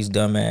up by these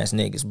dumbass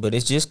niggas. But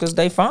it's just because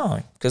they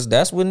fine. Because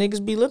that's what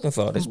niggas be looking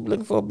for. They be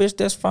looking for a bitch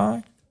that's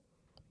fine.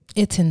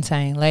 It's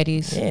insane,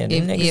 ladies. Yeah,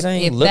 them niggas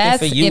ain't looking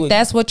for you. If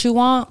that's what you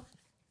want,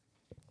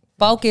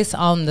 focus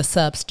on the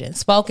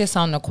substance. Focus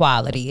on the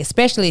quality.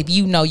 Especially if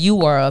you know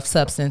you are of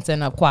substance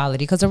and of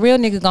quality. Because a real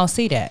nigga gonna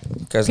see that.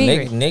 Because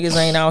niggas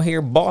ain't out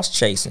here boss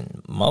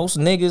chasing. Most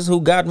niggas who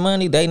got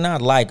money, they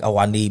not like, oh,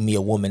 I need me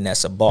a woman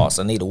that's a boss.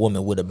 I need a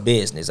woman with a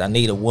business. I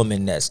need a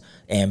woman that's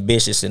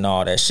ambitious and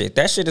all that shit.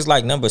 That shit is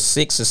like number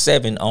 6 or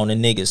 7 on the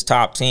nigga's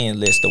top 10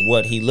 list of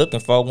what he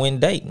looking for when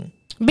dating.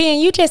 Ben,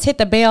 you just hit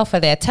the bell for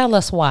that. Tell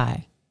us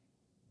why.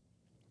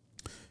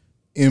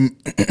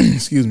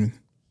 Excuse me.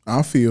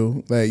 I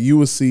feel that you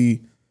will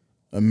see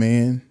a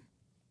man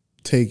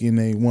taking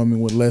a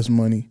woman with less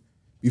money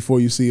before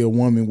you see a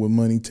woman with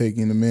money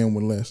taking a man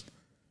with less.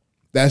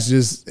 That's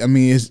just, I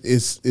mean,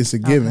 it's a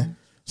given. Okay.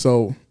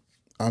 So,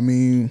 I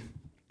mean,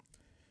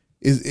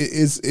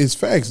 it's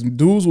facts.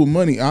 Dudes with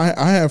money.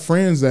 I have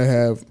friends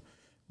that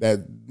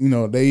you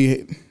know,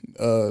 they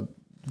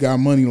got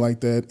money like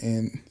that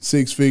and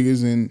 6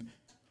 figures, and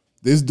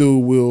this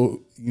dude will,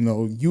 you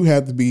know, you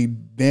have to be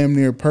damn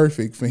near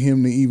perfect for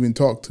him to even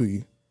talk to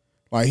you.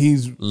 Like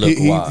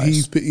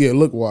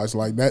look wise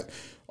like that.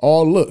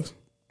 All looks.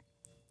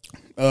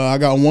 I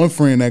got one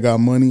friend that got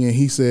money, and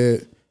he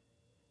said,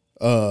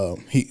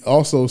 he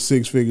also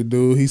 6-figure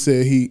dude. He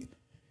said he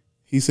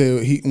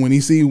when he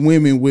see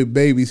women with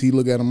babies, he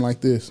look at them like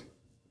this,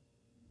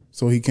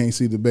 so he can't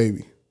see the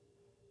baby.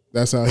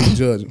 That's how he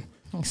judge them.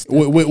 He's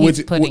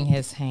putting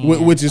his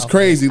hand, which is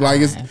crazy. Like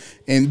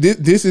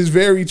this is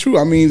very true.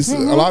 I mean,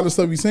 a lot of the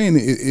stuff he's saying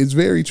it's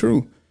very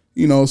true.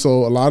 You know,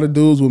 so a lot of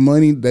dudes with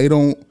money, they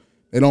don't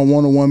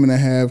want a woman to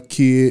have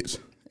kids,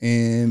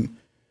 and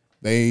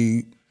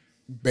they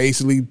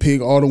basically pick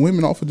all the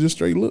women off of just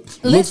straight looks.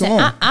 Listen,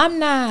 I'm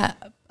not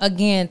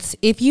against,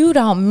 if you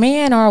don't,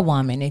 man or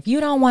woman, if you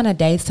don't want to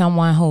date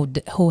someone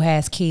who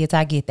has kids,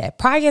 I get that.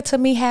 Prior to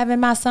me having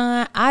my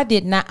son, I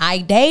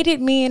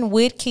dated men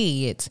with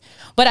kids,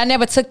 but I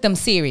never took them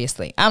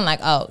seriously. I'm like,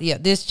 oh yeah,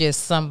 this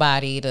just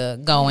somebody to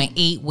go and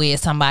eat with,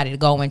 somebody to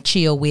go and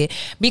chill with,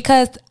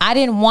 because I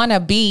didn't want to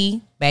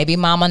be baby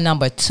mama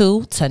number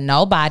 2 to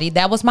nobody.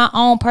 That was my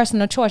own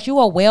personal choice. You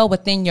are well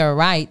within your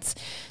rights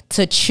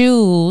to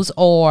choose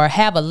or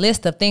have a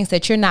list of things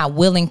that you're not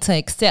willing to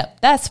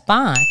accept. That's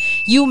fine.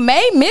 You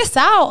may miss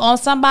out on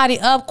somebody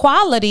of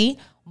quality,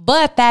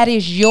 but that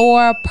is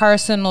your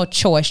personal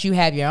choice. You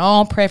have your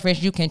own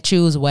preference. You can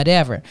choose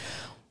whatever.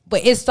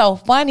 But it's so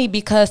funny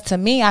because to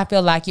me, I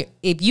feel like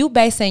if you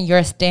basing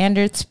your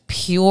standards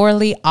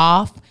purely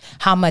off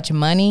how much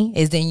money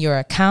is in your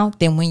account,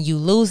 then when you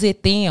lose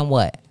it, then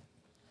what?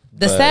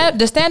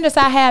 The standards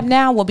I have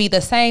now will be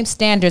the same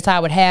standards I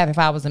would have if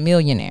I was a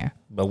millionaire.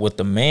 But what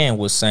the man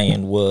was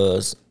saying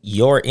was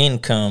your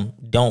income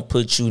don't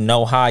put you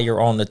no higher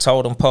on the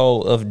totem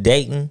pole of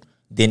dating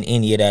than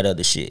any of that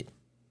other shit.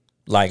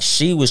 Like,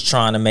 she was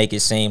trying to make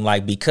it seem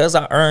like because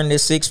I earned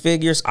this 6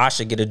 figures, I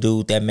should get a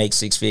dude that makes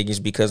 6 figures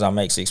because I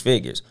make 6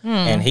 figures.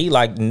 And he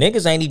like,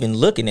 niggas ain't even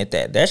looking at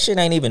that. That shit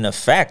ain't even a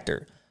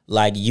factor.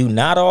 Like, you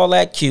not all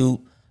that cute.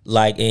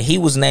 Like, and he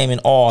was naming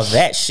all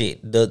that shit.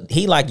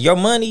 He like, your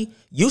money,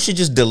 you should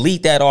just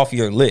delete that off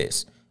your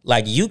list.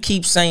 Like, you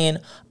keep saying,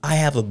 I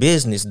have a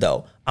business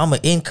though. I'm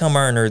an income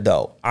earner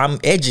though. I'm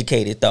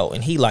educated though.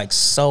 And he like,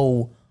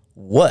 so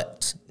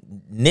what?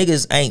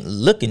 Niggas ain't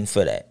looking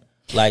for that.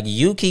 Like,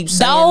 you keep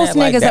saying those that,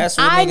 like, niggas. that's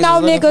what I know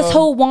is looking niggas for?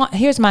 who want.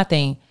 Here's my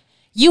thing.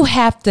 You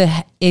have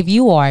to, if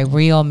you are a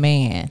real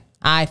man,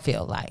 I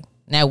feel like,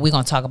 now we're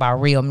going to talk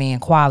about real man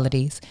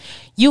qualities.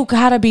 You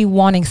got to be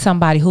wanting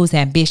somebody who's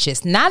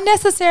ambitious. Not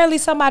necessarily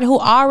somebody who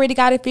already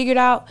got it figured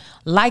out,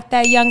 like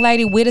that young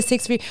lady with a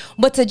 6 figure.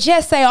 But to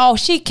just say, oh,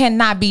 she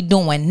cannot be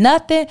doing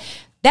nothing,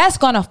 that's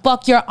going to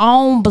fuck your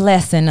own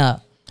blessing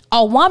up.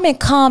 A woman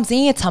comes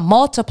in to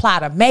multiply,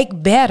 to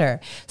make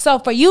better. So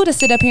for you to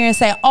sit up here and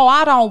say, oh,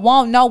 I don't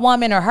want no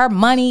woman or her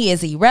money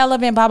is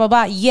irrelevant, blah, blah,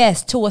 blah.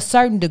 Yes, to a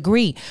certain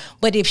degree.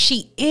 But if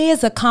she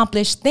is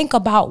accomplished, think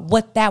about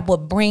what that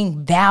would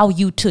bring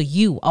value to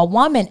you. A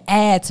woman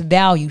adds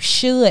value,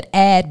 should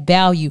add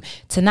value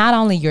to not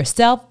only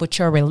yourself, but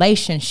your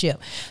relationship.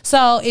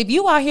 So if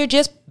you out here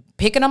just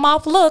picking them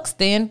off looks,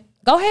 then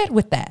go ahead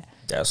with that.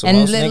 That's what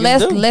most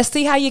niggas do. Let's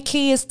see how your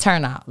kids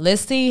turn out.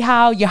 Let's see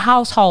how your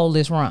household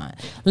is run.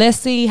 Let's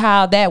see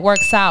how that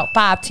works out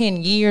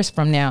 5-10 years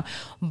from now.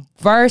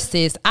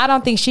 Versus, I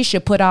don't think she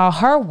should put all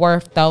her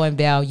worth though and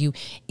value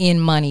in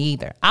money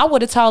either. I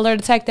would have told her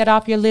to take that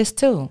off your list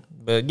too.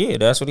 But yeah,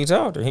 that's what he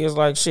told her. He was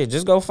like, shit,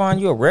 just go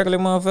find you a regular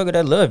motherfucker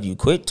that love you.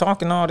 Quit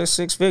talking all this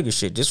 6 figure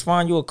shit. Just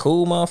find you a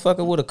cool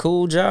motherfucker with a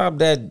cool job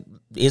that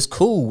is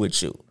cool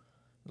with you.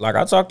 Like,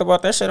 I talked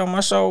about that shit on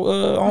my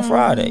show on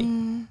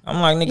Friday. I'm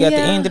like, nigga, at the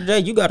end of the day,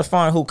 you got to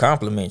find who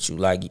compliments you.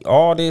 Like,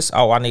 all this,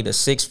 oh, I need a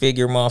 6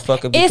 figure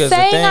motherfucker. Because is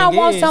saying the thing I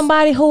want is,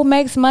 somebody who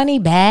makes money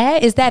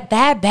bad? Is that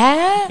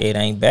bad? it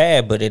ain't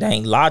bad, but it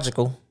ain't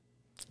logical.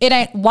 It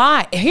ain't.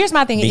 Why? Here's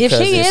my thing. Because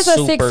if she is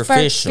a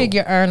superficial. 6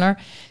 figure earner,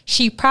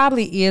 she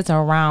probably is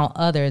around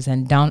others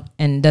and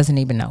doesn't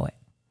even know it.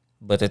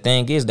 But the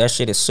thing is, that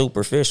shit is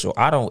superficial.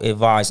 I don't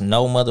advise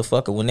no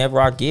motherfucker whenever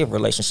I give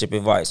relationship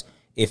advice.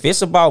 If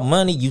it's about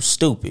money, you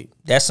stupid.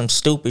 That's some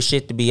stupid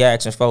shit to be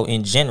asking for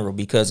in general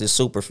because it's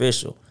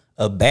superficial.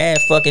 A bad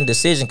fucking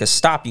decision could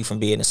stop you from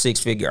being a 6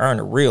 figure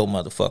earner real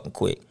motherfucking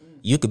quick.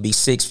 You could be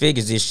 6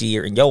 figures this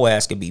year and your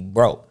ass could be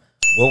broke.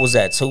 What was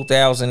that,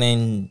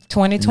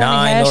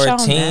 2009 or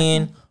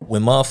 10?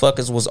 When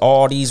motherfuckers was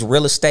all these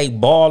real estate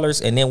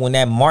ballers, and then when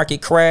that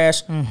market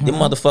crashed, them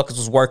motherfuckers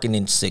was working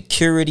in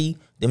security.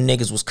 Them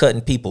niggas was cutting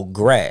people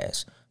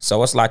grass.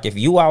 So it's like, if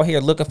you out here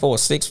looking for a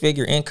 6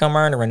 figure income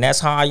earner and that's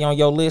high on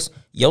your list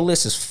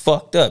is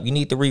fucked up. You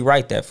need to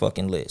rewrite that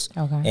fucking list.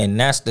 Okay. And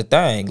that's the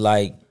thing.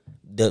 Like,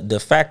 the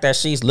fact that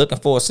she's looking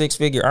for a 6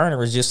 figure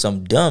earner is just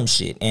some dumb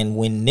shit. And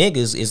when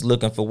niggas is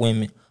looking for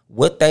women,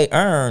 what they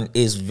earn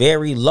is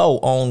very low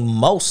on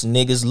most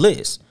niggas'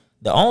 list.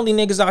 The only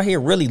niggas out here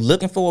really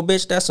looking for a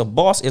bitch that's a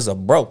boss is a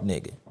broke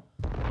nigga.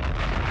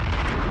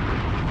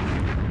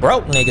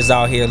 Broke niggas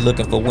out here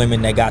looking for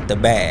women that got the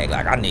bag.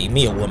 Like, I need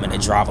me a woman that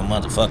drive a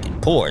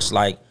motherfucking Porsche.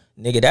 Like,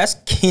 nigga, that's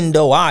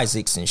Kendo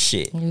Isaacs and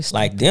shit.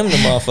 Like, them the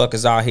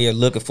motherfuckers out here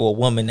looking for a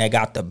woman that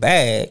got the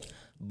bag.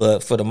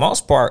 But for the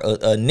most part,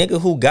 a nigga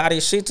who got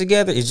his shit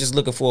together is just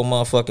looking for a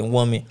motherfucking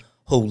woman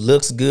who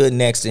looks good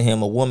next to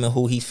him, a woman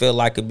who he feel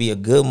like could be a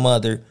good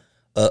mother,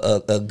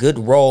 a good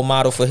role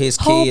model for his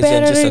kids,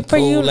 and just a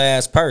cool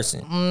ass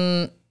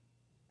person.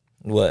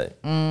 What?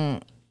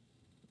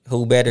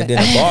 Who better than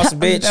a boss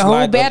bitch? Who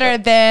like better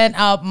than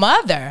a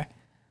mother?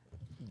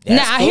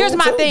 Now, cool here's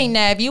my too. thing.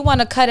 Now, if you want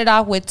to cut it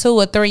off with 2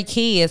 or 3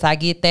 kids, I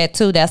get that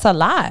too. That's a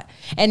lot.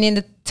 And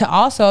then to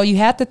also, you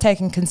have to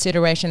take in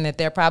consideration that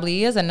there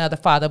probably is another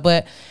father.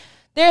 But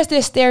there's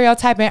this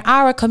stereotype in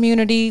our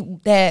community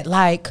that,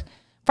 like,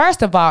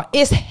 first of all,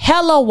 it's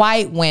hella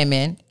white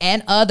women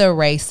and other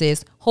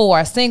races who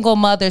are single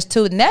mothers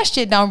too. And that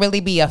shit don't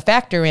really be a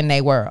factor in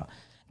their world.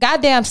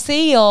 Goddamn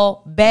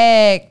Seal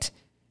bagged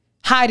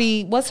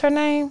Heidi, what's her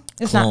name?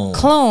 It's Klum. not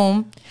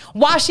Klum.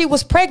 While she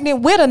was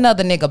pregnant with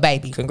another nigga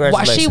baby. Congratulations,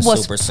 While she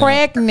was Super Simp.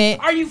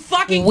 pregnant Are you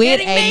fucking with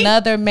kidding me?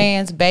 another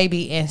man's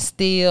baby and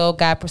still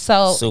got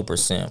so Super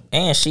simp.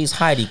 And she's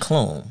Heidi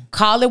Klum.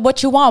 call it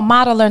what you want,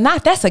 model or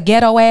not. That's a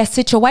ghetto ass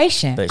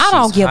situation. But I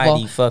don't she's give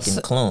Heidi a fucking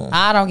Klum.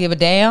 I don't give a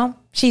damn.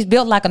 She's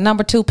built like a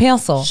number 2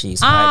 pencil.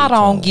 She's I Heidi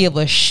don't Klum. give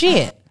a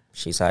shit.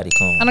 She's Heidi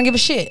Klum. I don't give a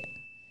shit.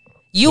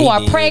 You He are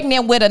did.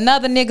 pregnant with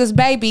another nigga's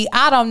baby.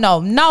 I don't know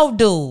no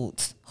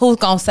dudes who's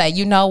gonna say,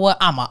 you know what,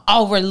 I'ma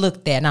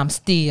overlook that and I'm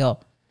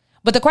still.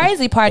 But the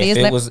crazy part is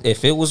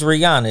If it was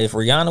Rihanna, if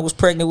Rihanna was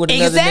pregnant with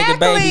another nigga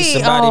baby,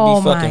 somebody oh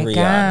be fucking my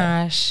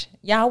Rihanna. gosh.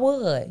 Y'all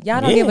would.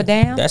 Y'all don't Yeah, give a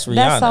damn. That's Rihanna.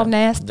 That's so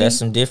nasty. That's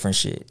some different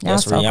shit. Y'all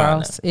That's so Rihanna.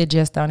 gross. It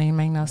just don't even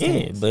make no Yeah,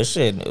 sense. but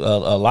shit,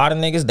 a lot of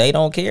niggas, they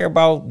don't care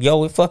about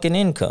your fucking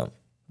income.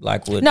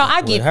 Like with No,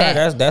 I with get her,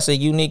 that. That's a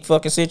unique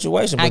fucking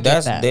situation. I But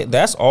get that's that.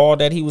 that's all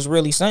that he was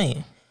really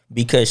saying.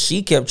 because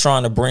she kept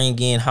trying to bring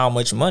in how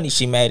much money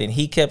she made, and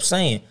he kept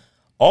saying,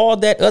 all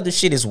that other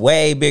shit is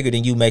way bigger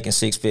than you making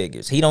 6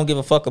 figures. He don't give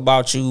a fuck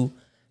about you,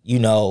 you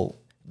know,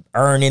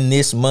 earning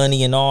this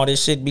money and all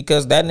this shit,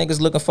 because that nigga's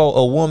looking for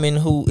a woman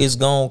who is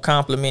gonna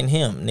compliment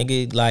him.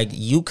 Nigga, like,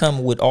 you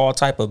come with all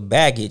type of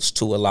baggage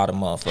to a lot of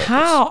motherfuckers.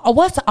 How?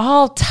 What's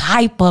all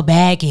type of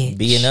baggage?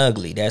 Being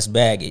ugly, that's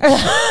baggage.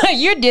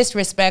 You're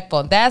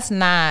disrespectful. That's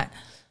not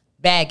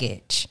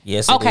baggage.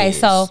 Yes, it okay, is.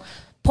 so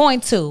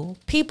point 2,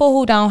 people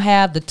who don't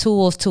have the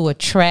tools to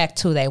attract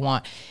who they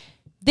want.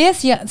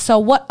 So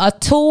what, a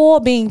tool,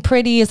 being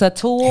pretty is a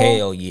tool?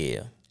 Hell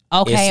yeah.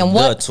 Okay, it's and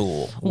the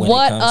tool when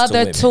what it comes other to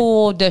women.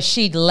 tool does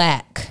she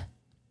lack?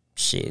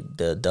 Shit,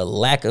 the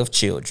lack of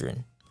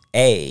children.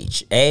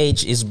 Age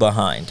is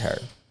behind her.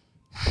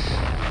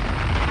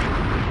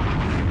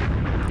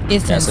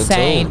 It's That's a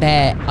insane tool.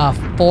 that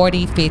a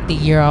 40,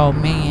 50-year-old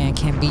man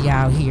can be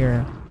out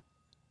here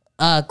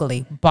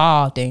ugly,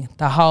 balding,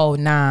 the whole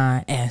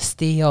 9, and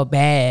still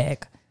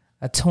bag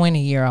a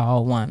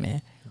 20-year-old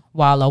woman,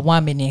 while a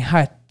woman in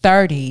her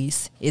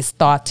 30s is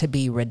thought to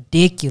be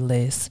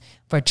ridiculous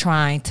for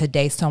trying to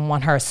date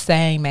someone her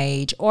same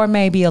age or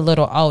maybe a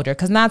little older.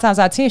 Because 9 times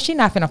out of 10, she's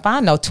not finna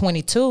find no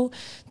 22,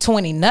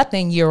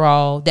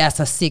 20-nothing-year-old that's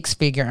a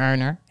 6-figure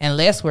earner,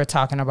 unless we're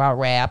talking about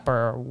rap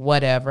or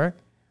whatever.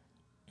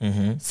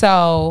 Mm-hmm.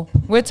 So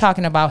we're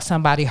talking about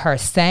somebody her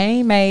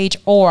same age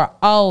or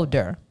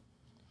older.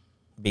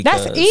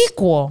 Because That's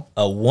equal.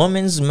 a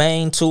woman's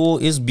main tool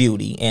is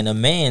beauty, and a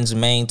man's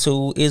main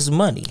tool is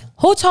money.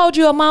 Who told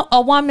you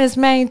a woman's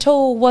main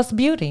tool was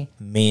beauty?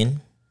 Men.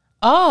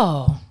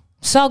 Oh,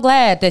 so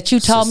glad that you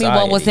told me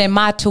what was Society. in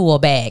my tool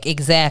bag.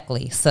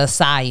 Exactly.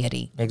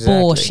 Society. Exactly.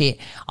 Bullshit.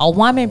 A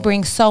woman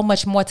brings so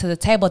much more to the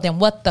table than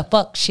what the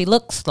fuck she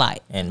looks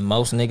like. And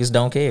most niggas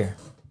don't care.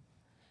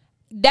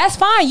 That's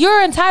fine.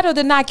 You're entitled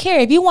to not care.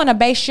 If you want to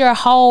base your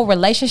whole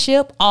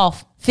relationship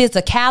off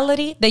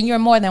physicality, then you're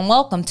more than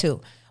welcome to.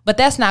 But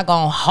that's not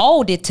going to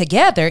hold it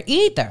together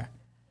either.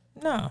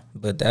 No,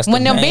 but that's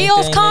When the the main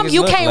bills thing come, niggas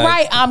you look can't like.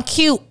 write "I'm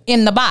cute"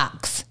 in the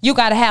box. You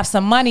got to have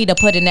some money to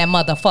put in that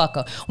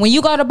motherfucker. When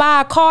you go to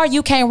buy a car,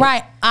 you can't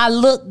write "I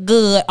look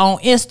good" on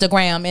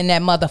Instagram in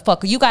that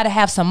motherfucker. You got to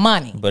have some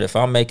money. But if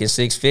I'm making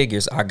 6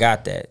 figures, I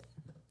got that.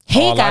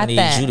 He All got I need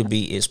that. you to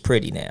be is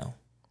pretty now.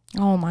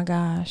 Oh my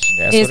gosh.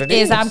 That's what it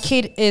is.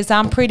 Is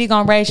I'm pretty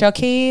gonna raise your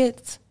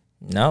kids?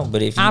 No,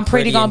 but if you I'm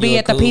pretty gonna and be you a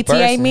at the cool PTA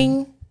person-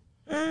 meeting?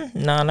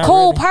 No, not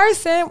Cool really.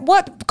 person?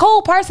 What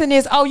cool person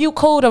is? Oh, you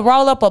cool to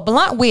roll up a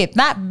blunt with,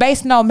 not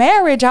base no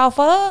marriage off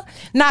of,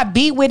 not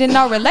be with in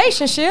no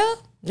relationship.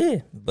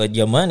 Yeah, but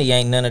your money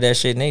ain't none of that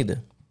shit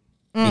neither.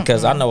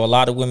 Because I know a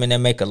lot of women that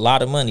make a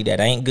lot of money that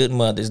ain't good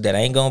mothers, that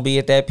ain't gonna be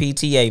at that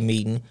PTA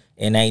meeting,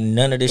 and ain't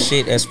none of the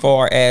shit as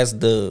far as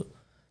the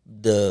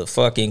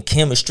fucking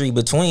chemistry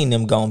between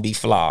them gonna be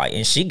fly.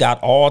 And she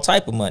got all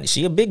type of money.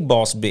 She a big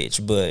boss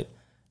bitch, but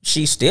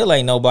she still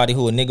ain't nobody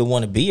who a nigga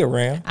want to be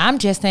around. I'm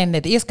just saying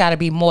that it's got to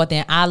be more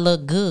than I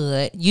look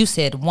good. You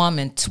said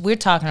woman. We're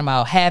talking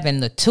about having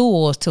the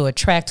tools to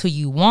attract who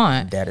you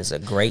want. That is a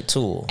great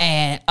tool.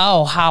 And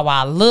how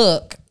I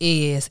look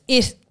is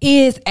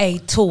a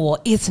tool.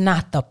 It's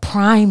not the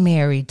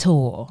primary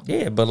tool.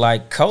 Yeah, but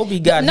like Kobe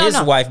got No, his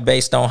no. wife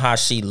based on how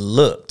she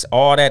looked.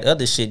 All that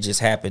other shit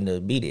just happened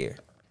to be there.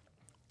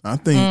 I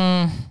think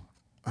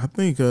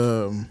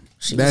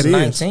She that was is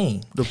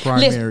 19. the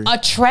primary. Listen,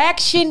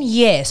 attraction,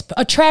 yes.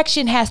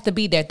 Attraction has to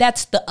be there.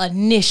 That's the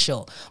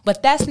initial.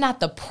 But that's not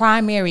the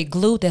primary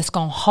glue that's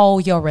going to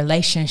hold your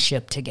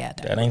relationship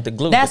together. That ain't the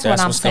glue. That's but that's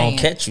what I'm what's saying.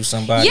 gonna catch you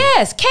somebody.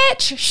 Yes,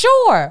 catch,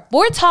 sure.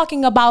 We're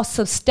talking about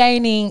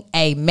sustaining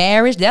a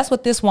marriage. That's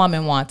what this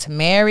woman wants,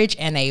 marriage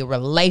and a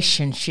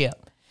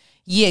relationship.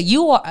 Yeah,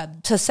 you are,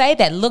 to say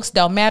that looks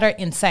don't matter,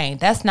 insane.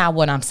 That's not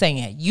what I'm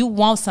saying. You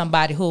want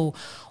somebody who,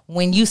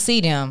 when you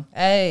see them,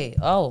 hey,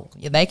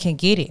 they can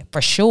get it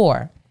for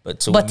sure. But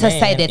to But a to man,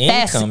 say that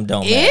that's income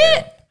don't it?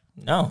 matter.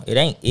 No, it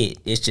ain't it.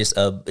 It's just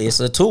it's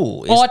a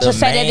tool. It's Or the to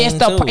say that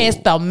main tool. it's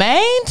the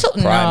main tool.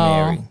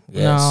 Primary, No,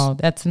 yes. no,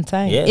 that's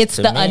insane. Yes, It's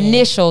to the me.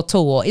 initial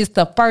tool. It's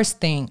the first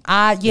thing.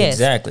 Yes.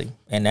 Exactly.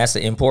 And that's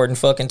an important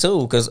fucking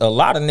tool, because a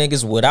lot of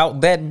niggas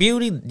without that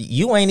beauty,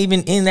 you ain't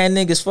even in that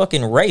nigga's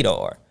fucking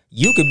radar.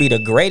 You could be the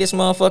greatest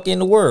motherfucker in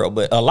the world,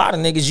 but a lot of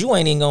niggas you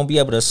ain't even gonna be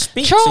able to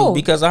speak to True.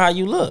 because of how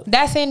you look.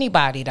 That's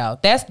anybody though.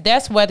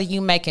 That's whether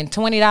you making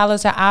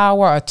 $20 an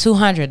hour or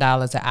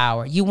 $200 an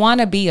hour. You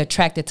want to be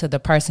attracted to the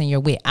person you're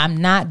with. I'm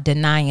not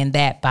denying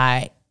that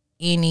by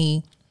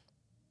any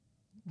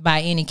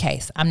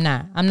case. I'm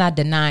not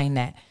denying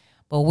that.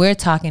 But we're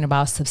talking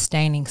about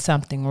sustaining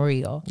something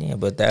real. Yeah,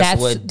 but that's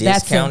what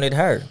discounted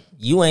her.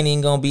 You ain't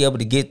even gonna be able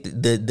to get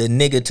the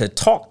nigga to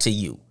talk to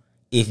you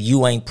if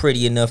you ain't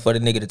pretty enough for the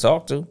nigga to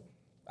talk to.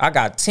 I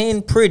got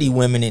 10 pretty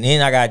women and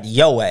then I got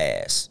yo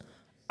ass.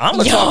 I'm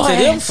gonna Yo talk to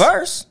them ass.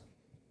 first.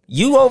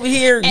 You over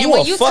here, And you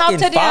when a you talk fucking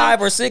to them-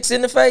 5 or 6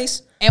 in the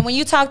face. And when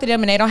you talk to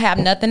them and they don't have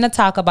nothing to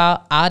talk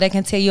about, all they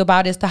can tell you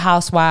about is the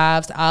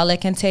housewives. All they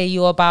can tell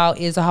you about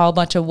is a whole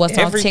bunch of what's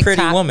on Every TikTok.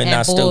 pretty woman and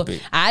not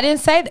stupid. I didn't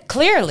say that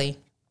clearly.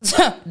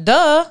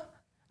 Duh.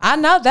 I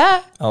know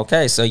that.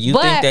 Okay, so you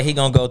think that he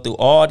gonna go through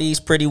all these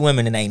pretty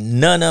women and ain't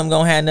none of them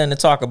gonna have nothing to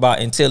talk about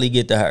until he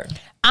get to her?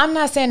 I'm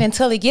not saying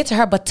until he get to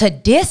her, but to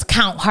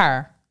discount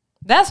her.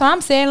 That's what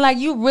I'm saying. Like,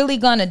 you really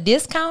gonna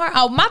discount her?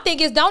 Oh, my thing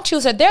is, don't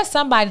choose her. There's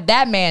somebody,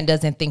 that man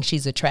doesn't think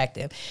she's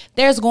attractive.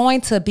 There's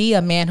going to be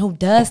a man who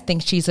does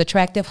think she's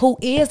attractive, who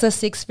is a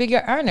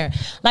 6-figure earner.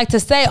 Like, to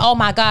say, oh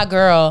my God,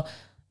 girl,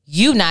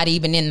 you not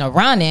even in the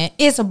running,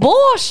 it's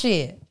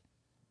bullshit.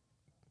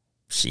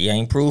 She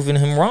ain't proving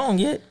him wrong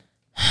yet.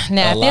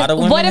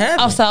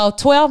 Now, so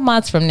 12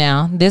 months from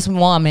now, this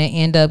woman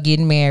end up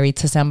getting married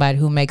to somebody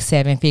who makes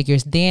 7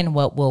 figures. Then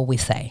what will we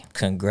say?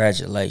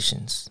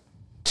 Congratulations.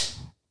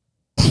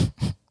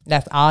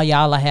 That's all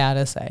y'all have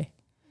to say.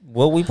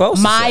 What we supposed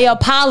to My say?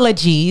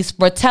 apologies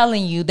for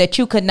telling you that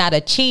you could not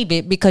achieve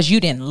it because you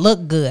didn't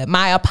look good.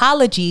 My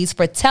apologies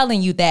for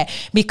telling you that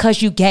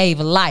because you gave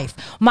life.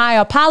 My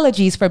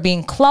apologies for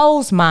being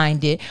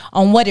closed-minded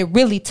on what it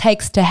really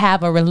takes to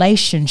have a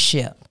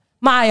relationship.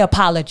 My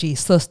apologies,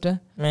 sister.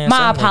 Man, my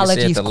some nigga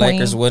apologies, said the queen.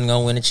 Lakers wasn't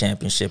gonna win a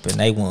championship and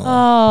they won.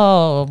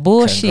 Oh,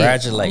 bullshit.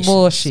 Congratulations.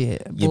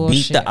 Bullshit. You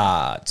beat the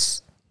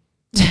odds.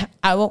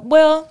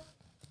 Well,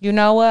 you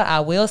know what?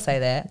 I will say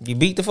that. You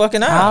beat the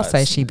fucking odds. I'll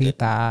say she beat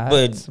the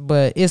odds.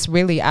 But it's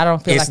really, I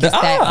don't feel like it's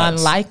that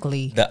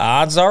unlikely. The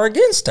odds are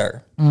against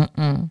her.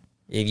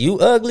 If you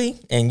ugly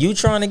and you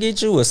trying to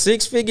get you a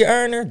 6-figure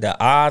earner, the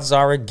odds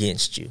are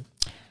against you.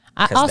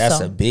 Because that's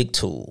a big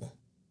tool.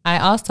 I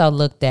also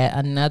looked at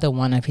another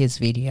one of his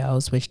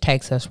videos, which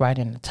takes us right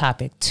into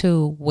topic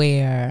 2,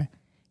 where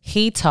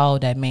he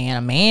told a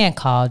man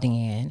called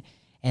in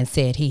and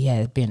said he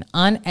had been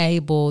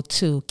unable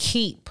to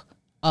keep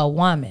a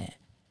woman.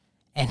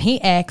 And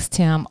he asked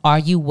him, are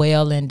you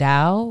well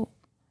endowed?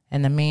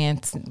 And the man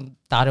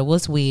thought it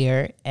was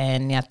weird.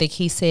 And I think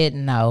he said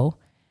no.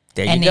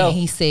 There you go. And then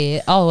he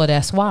said, oh, well,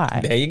 that's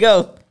why. There you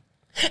go.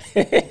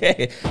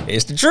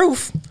 It's the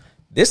truth.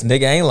 This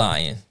nigga ain't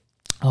lying.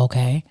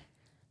 Okay.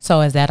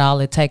 So is that all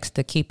it takes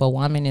to keep a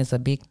woman is a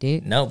big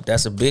dick? Nope,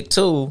 that's a big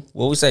tool.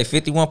 What we say,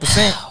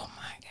 51%? Oh,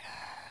 my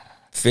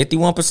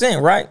God.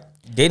 51%, right?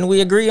 Didn't we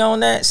agree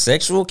on that?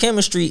 Sexual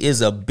chemistry is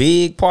a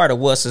big part of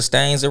what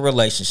sustains a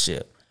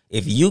relationship.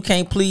 If you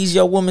can't please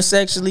your woman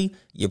sexually,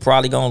 you're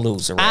probably going to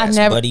lose her ass,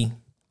 buddy.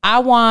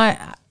 I'm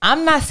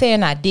not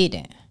saying I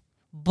didn't,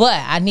 but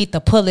I need to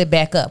pull it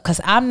back up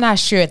because I'm not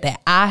sure that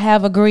I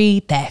have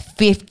agreed that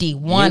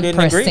 51%. You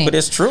didn't agree, but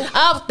it's true.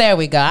 Oh, there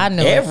we go. I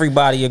knew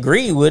Everybody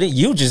agreed with it.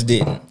 You just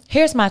didn't.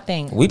 Here's my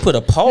thing. We put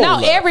a poll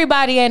up.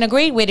 Everybody ain't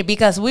agreed with it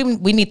because we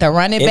need to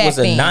run it back. It was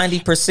a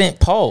 90%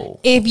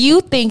 poll. If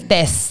you think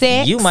that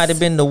sex... You might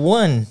have been the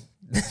one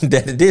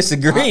that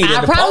disagreed.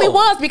 I probably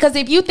was, because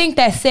if you think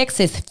that sex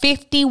is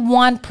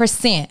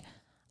 51%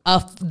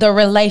 of the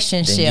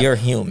relationship... Then you're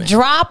human.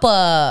 Drop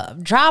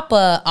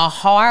a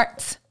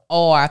heart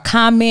or a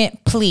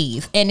comment,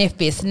 please. And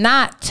if it's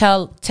not,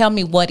 tell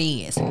me what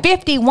is.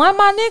 51,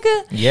 my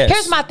nigga? Yes.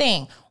 Here's my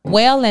thing.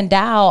 Well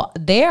endowed,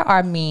 there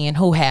are men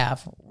who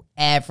have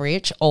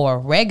average or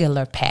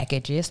regular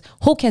packages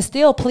who can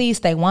still please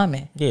their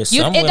woman. Yeah,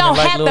 it don't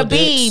have to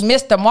be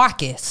Mr.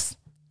 Marcus.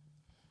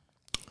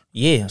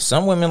 Yeah,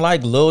 some women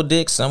like little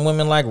dicks, some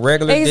women like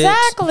regular dicks.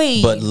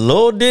 Exactly. But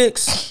little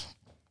dicks,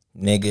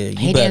 nigga,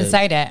 He didn't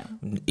say that.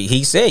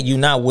 He said you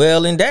not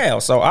well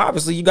endowed, so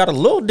obviously you got a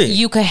little dick.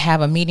 You could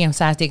have a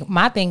medium-sized dick.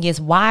 My thing is,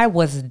 why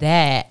was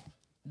that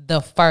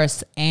the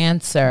first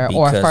answer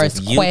or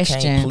first if you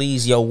question? Can't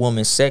please your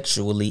woman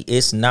sexually,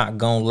 it's not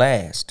gonna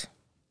last.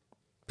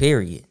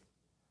 Period.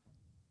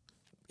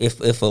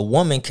 If a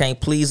woman can't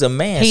please a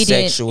man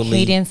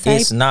sexually,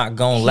 it's not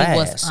gonna last. He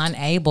was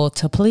unable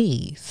to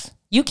please.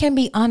 You can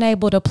be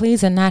unable to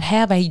please and not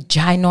have a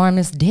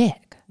ginormous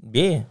dick.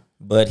 Yeah,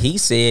 but he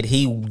said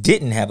he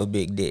didn't have a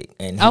big dick.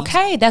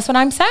 Okay, that's what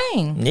I'm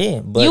saying. Yeah,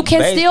 but you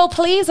can still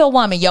please a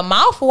woman. Your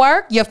mouth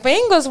work, your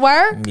fingers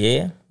work.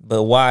 Yeah,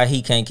 but why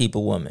he can't keep a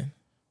woman?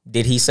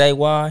 Did he say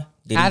why?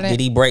 Did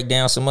he break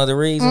down some other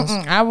reasons?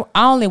 I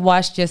only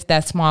watched just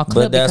that small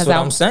clip. But that's because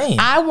what I'm saying.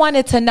 I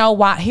wanted to know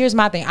why. Here's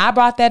my thing. I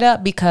brought that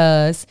up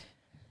because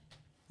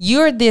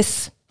you're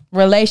this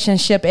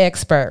relationship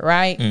expert,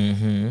 right?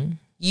 Mm-hmm.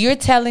 You're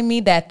telling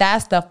me that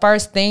that's the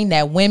first thing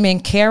that women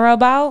care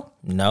about?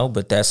 No,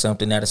 but that's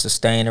something that'll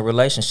sustain a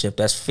relationship.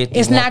 That's 51%.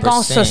 It's not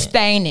going to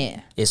sustain it.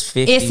 It's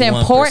 51%. It's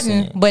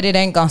important, but it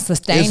ain't going to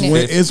sustain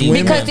it.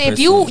 Because if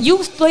you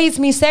please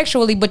me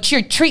sexually, but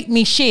you treat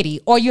me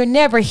shitty, or you're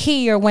never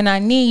here when I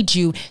need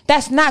you,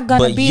 that's not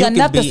going to be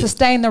enough to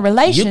sustain the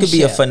relationship. You could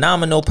be a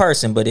phenomenal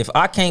person, but if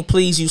I can't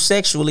please you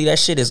sexually, that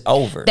shit is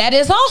over. That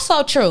is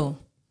also true.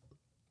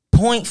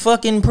 Point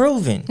fucking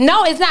proven.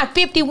 No, it's not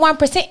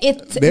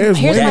 51%.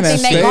 There's women that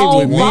stay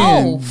with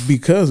men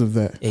because of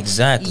that.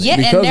 Exactly. Yeah,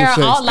 because and there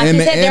are all, like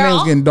you said, they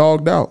was getting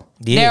dogged out.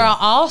 Yeah. There are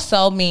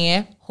also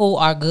men who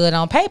are good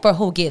on paper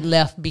who get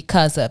left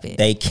because of it.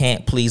 They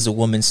can't please a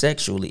woman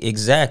sexually.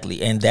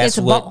 Exactly. And that's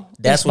what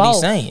he's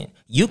saying.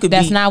 You could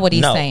That's be, not what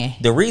he's no. saying.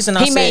 The reason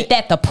He made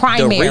that the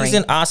primary. The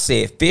reason I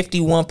said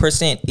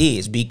 51%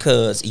 is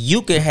because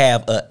you could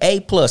have a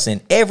A+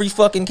 in every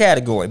fucking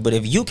category, but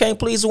if you can't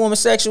please a woman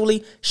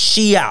sexually,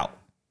 she out.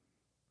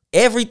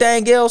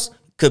 Everything else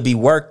could be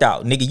worked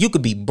out. Nigga, you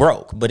could be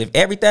broke, but if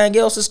everything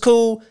else is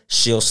cool,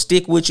 she'll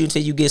stick with you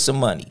until you get some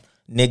money.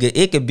 Nigga,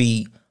 it could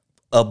be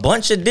a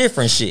bunch of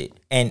different shit.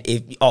 And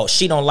if,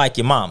 she don't like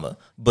your mama,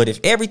 but if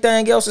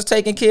everything else is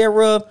taken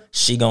care of,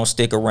 she gonna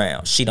stick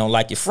around. She don't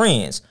like your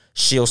friends,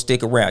 she'll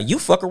stick around. You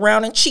fuck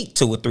around and cheat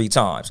 2 or 3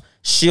 times,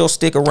 she'll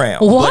stick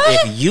around. What?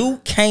 But if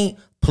you can't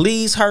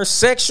please her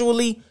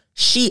sexually,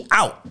 she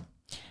out.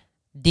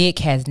 Dick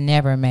has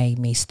never made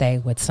me stay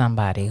with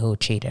somebody who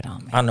cheated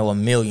on me. I know a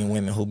million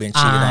women who been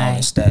cheated on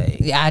and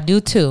stayed. I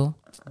do too,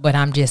 but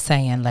I'm just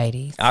saying,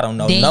 ladies. I don't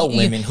know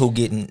women who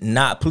getting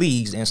not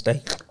pleased and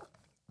stay.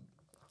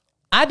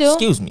 I do.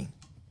 Excuse me.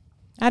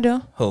 I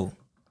do. Who?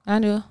 I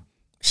do.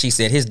 She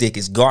said his dick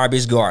is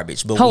garbage,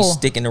 but we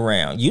sticking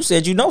around. You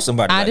said you know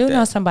somebody like that. I do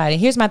know somebody.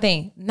 Here's my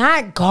thing.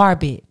 Not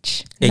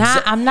garbage.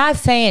 Exactly. I'm not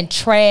saying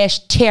trash,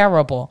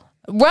 terrible.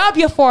 Rub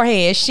your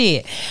forehead,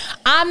 shit.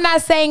 I'm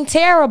not saying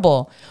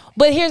terrible.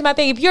 But here's my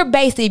thing. If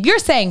you're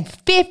saying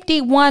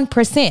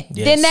 51%,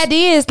 then that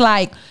is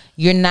like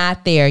you're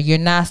not there. You're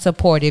not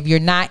supportive. You're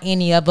not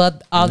any of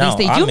all these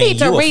things. You need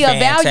to reevaluate. You're a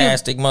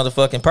fantastic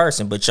motherfucking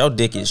person, but your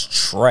dick is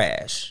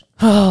trash.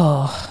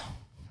 Oh,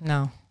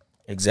 no.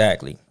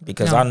 Exactly.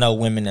 Because I know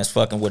women that's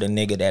fucking with a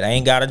nigga that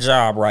ain't got a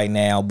job right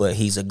now, but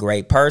he's a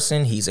great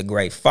person. He's a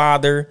great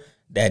father.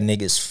 That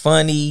nigga's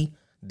funny.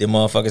 The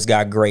motherfuckers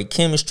got great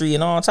chemistry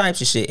and all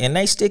types of shit. And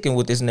they sticking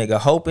with this nigga,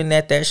 hoping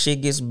that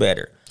shit gets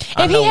better.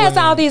 If he has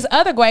all these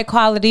other great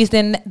qualities,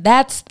 then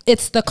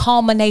it's the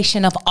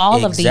culmination of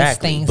all of these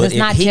things. But it's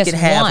not just one. He can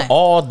have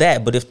all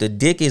that, but if the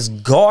dick is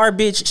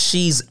garbage,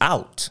 she's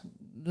out.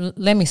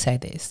 Let me say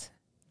this.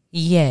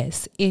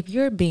 Yes, if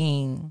you're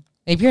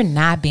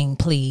not being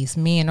pleased,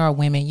 men or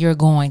women, you're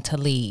going to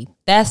leave.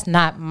 That's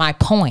not my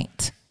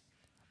point.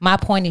 My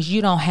point is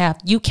you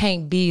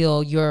can't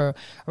build your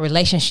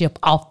relationship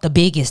off the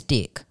biggest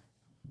dick.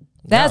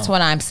 That's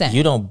what I'm saying.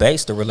 You don't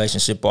base the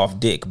relationship off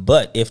dick,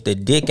 but if the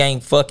dick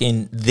ain't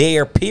fucking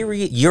there,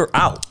 period, you're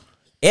out.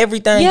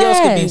 Everything else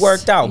can be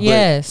worked out.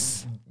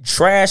 Yes. But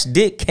trash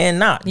dick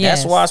cannot.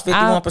 Yes. That's why it's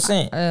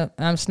 51%.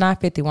 It's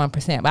not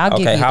 51%, but I'll give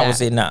you that. Okay, how is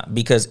it not?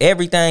 Because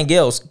everything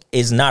else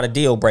is not a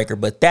deal breaker,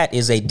 but that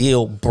is a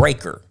deal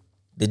breaker.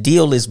 The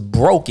deal is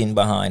broken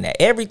behind that.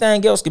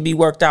 Everything else can be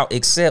worked out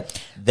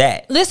except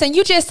that. Listen,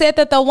 you just said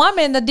that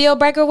the deal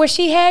breaker was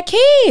she had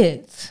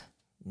kids.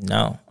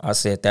 No, I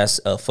said that's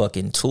a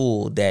fucking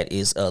tool that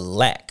is a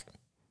lack.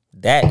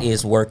 That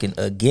is working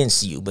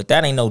against you, but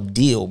that ain't no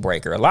deal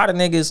breaker. A lot of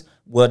niggas,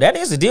 well, that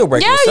is a deal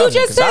breaker. Yeah, you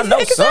just said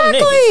exactly.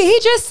 He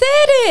just said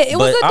it. It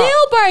was a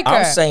deal breaker.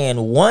 I'm saying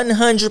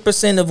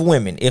 100% of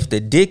women, if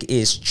the dick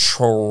is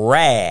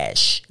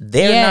trash,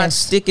 they're not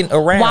sticking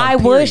around. Why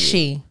would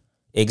she?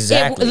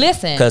 Exactly.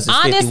 Listen, because it's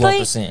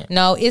honestly, 51%.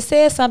 No, it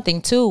says something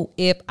too.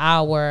 If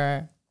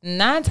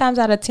 9 times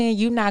out of 10,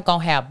 you're not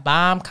gonna have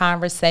bomb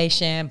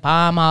conversation,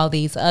 bomb all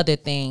these other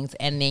things,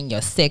 and then your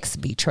sex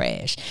be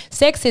trash.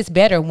 Sex is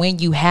better when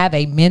you have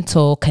a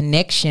mental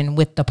connection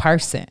with the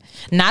person.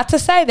 Not to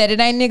say that it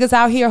ain't niggas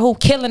out here who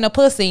killing a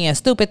pussy and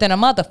stupid than a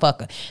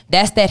motherfucker.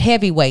 That's that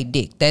heavyweight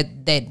dick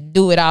that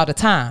do it all the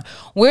time.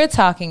 We're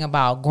talking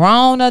about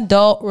grown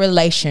adult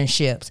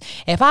relationships.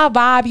 If I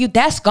vibe you,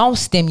 that's gonna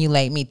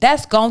stimulate me.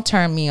 That's gonna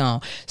turn me on.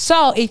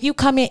 So if you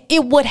come in,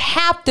 it would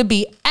have to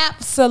be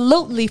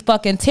absolutely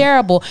fucking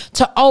terrible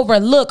to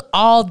overlook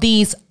all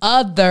these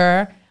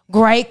other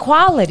great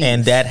qualities.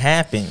 And that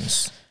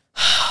happens.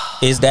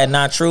 Is that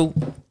not true?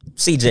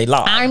 CJ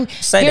Law.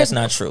 Say that's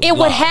not true. It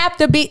would have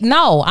to be.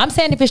 No, I'm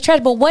saying if it's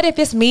trash, but what if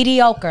it's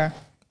mediocre?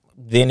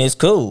 Then it's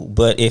cool.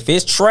 But if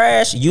it's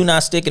trash, you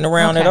not sticking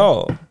around at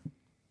all.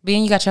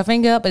 Ben, you got your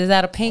finger up. Is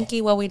that a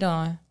pinky? What we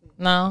doing?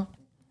 No.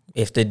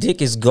 If the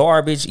dick is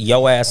garbage,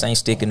 your ass ain't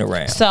sticking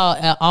around. So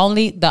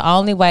the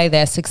only way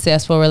that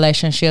successful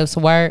relationships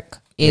work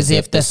is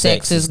if the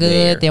sex is good.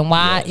 There. Then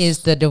why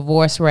is the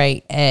divorce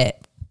rate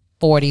at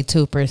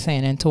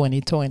 42% in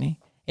 2020?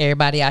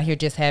 Everybody out here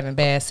just having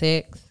bad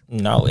sex?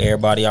 No,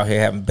 everybody out here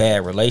having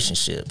bad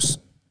relationships.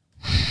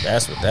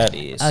 That's what that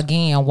is.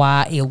 Again,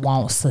 why it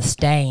won't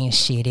sustain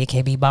shit. It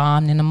can be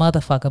bombed in a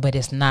motherfucker, but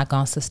it's not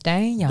gonna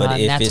sustain y'all. But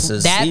if it's a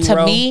that zero,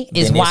 to me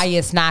is why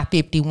it's not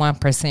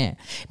 51%.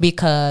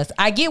 Because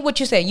I get what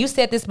you said. You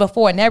said this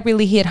before, and that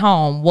really hit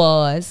home.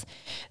 Was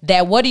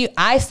that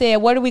I said,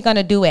 what are we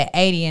gonna do at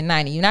 80 and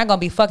 90? You're not gonna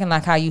be fucking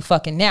like how you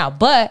fucking now,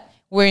 but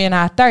we're in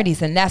our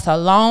 30s, and that's a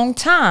long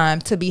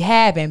time to be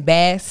having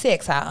bad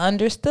sex. I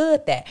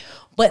understood that.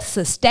 But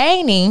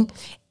sustaining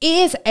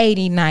is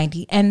 80,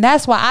 90. And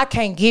that's why I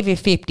can't give it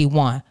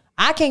 51.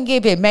 I can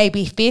give it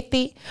maybe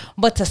 50.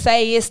 But to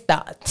say it's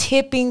the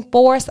tipping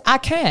force, I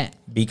can't.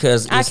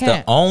 Because it's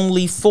the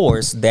only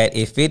force that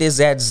if it is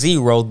at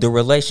 0, the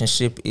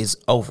relationship is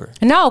over.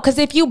 No, because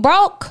if you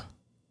broke.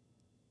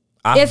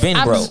 I've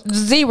been broke.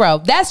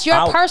 Zero. That's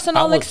your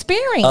personal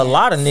experience. A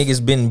lot of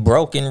niggas been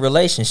broke in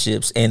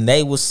relationships, and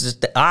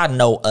I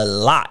know a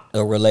lot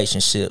of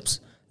relationships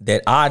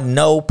that I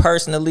know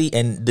personally,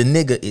 and the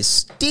nigga is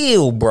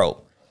still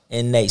broke,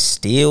 and they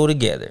still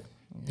together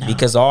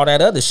because all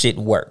that other shit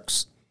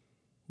works.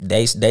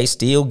 They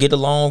still get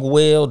along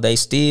well. They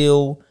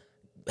still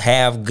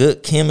have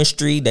good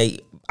chemistry. They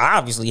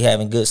obviously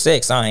having good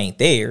sex. I ain't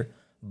there,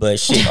 but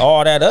shit,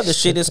 all that other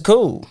shit is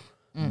cool.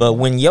 But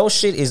when your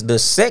shit is the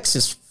sex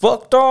is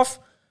fucked off,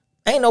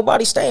 ain't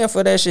nobody staying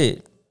for that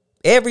shit.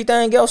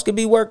 Everything else could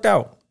be worked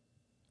out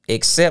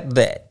except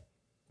that,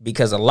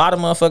 because a lot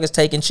of motherfuckers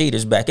taking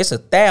cheaters back. It's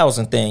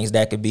 1,000 things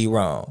that could be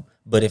wrong,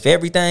 but if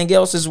everything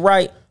else is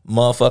right,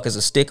 motherfuckers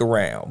will stick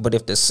around. But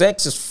if the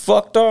sex is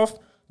fucked off,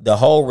 the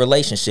whole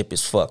relationship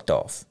is fucked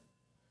off.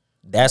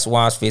 That's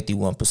why it's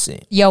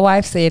 51%. Your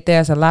wife said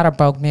there's a lot of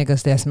broke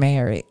niggas that's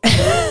married.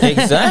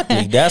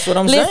 Exactly. That's what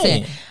I'm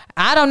saying.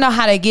 I don't know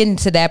how to get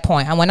into that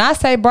point. And when I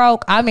say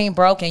broke, I mean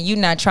broke, and you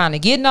not trying to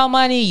get no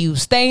money, you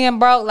staying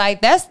broke.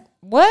 Like, that's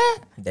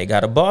what? They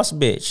got a boss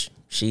bitch.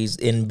 She's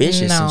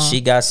ambitious and she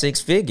got 6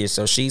 figures,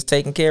 so she's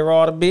taking care of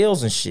all the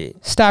bills and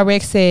shit. Star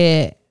Rick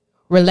said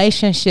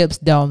relationships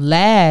don't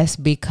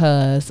last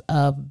because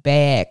of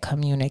bad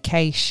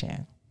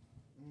communication.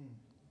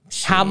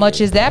 Shit. How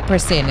much is that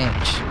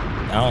percentage?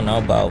 I don't know,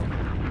 about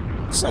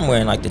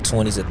somewhere in like the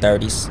 20s or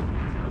 30s.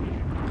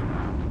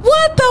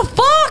 What the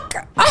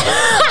fuck?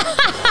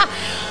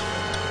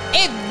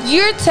 If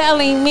you're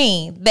telling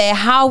me that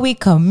how we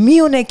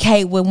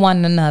communicate with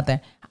one another,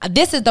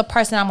 this is the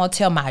person I'm gonna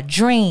tell my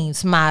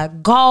dreams, my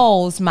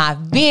goals, my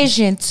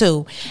vision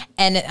to,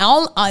 and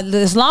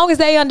as long as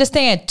they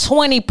understand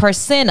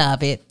 20%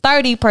 of it,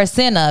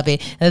 30% of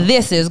it,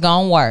 this is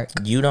gonna work.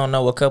 You don't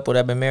know a couple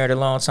that been married a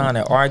long time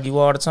that argue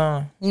all the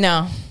time?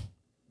 No.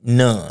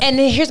 None. And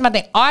then here's my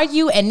thing: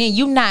 argue, and then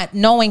you not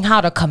knowing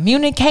how to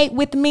communicate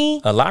with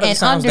me. A lot of the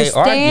times they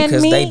argue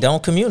because they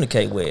don't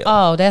communicate well.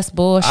 Oh, that's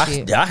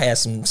bullshit. I had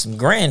some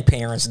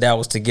grandparents that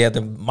was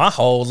together my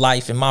whole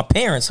life and my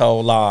parents'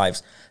 whole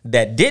lives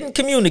that didn't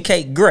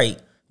communicate great,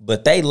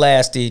 but they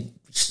lasted.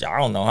 I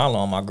don't know how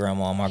long my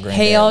grandma and my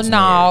granddad. Hell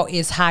no,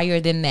 it's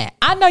higher than that.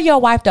 I know your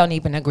wife don't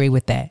even agree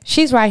with that.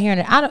 She's right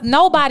here.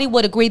 Nobody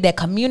would agree that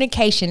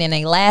communication in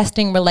a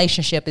lasting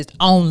relationship is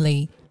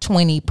only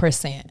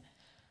 20%.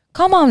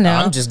 Come on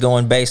now. I'm just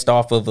going based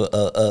off of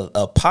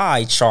a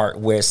pie chart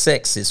where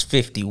sex is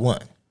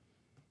 51.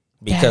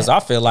 Because I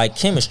feel like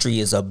chemistry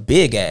is a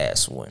big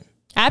ass one.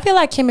 I feel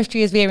like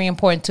chemistry is very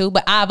important too,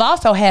 but I've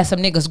also had some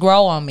niggas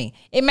grow on me.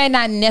 It may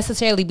not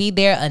necessarily be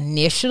there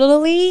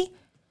initially,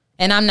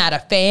 and I'm not a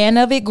fan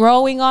of it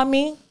growing on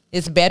me.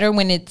 It's better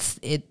when it's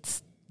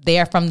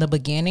there from the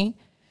beginning.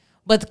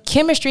 But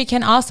chemistry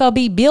can also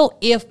be built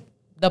if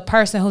the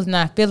person who's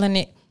not feeling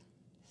it,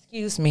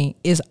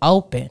 is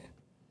open.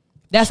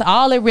 That's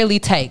all it really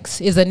takes,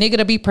 is a nigga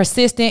to be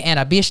persistent and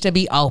a bitch to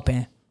be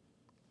open.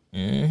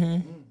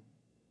 Mm-hmm.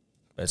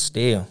 But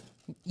still,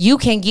 you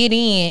can get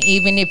in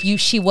even if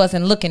she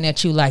wasn't looking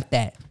at you like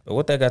that. But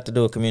what that got to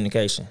do with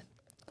communication?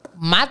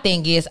 My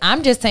thing is,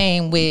 I'm just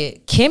saying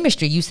with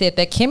chemistry, you said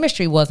that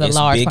chemistry was a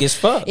large big as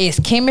fuck. Is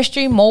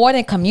chemistry more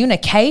than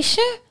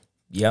communication?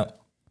 Yep.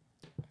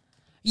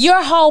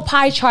 Your whole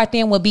pie chart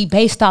then would be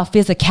based off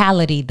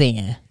physicality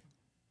then.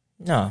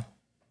 No.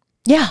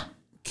 Yeah.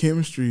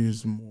 Chemistry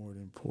is more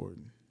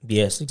important.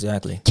 Yes,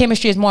 exactly.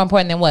 Chemistry is more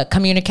important than what?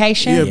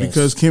 Communication? Yeah,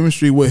 because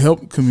chemistry will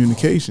help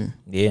communication.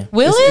 Yeah.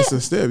 Will it? It's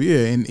a step,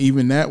 yeah. And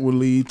even that will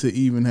lead to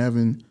even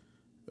having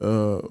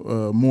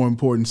more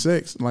important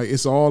sex. Like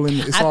it's all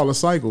a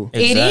cycle.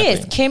 It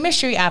is.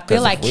 Chemistry, I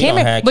feel like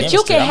chemistry. But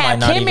you can have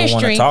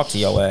chemistry. Talk to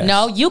your ass.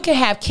 No, you can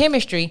have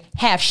chemistry,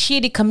 have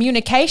shitty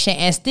communication,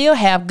 and still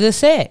have good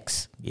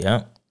sex.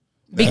 Yeah.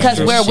 Because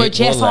we're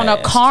just on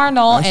a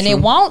carnal, and it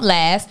won't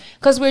last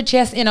because we're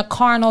just in a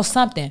carnal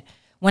something.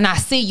 When I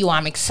see you,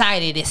 I'm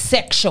excited. It's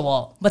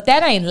sexual. But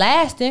that ain't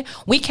lasting.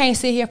 We can't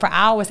sit here for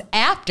hours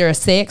after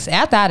sex,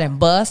 after I done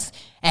bust,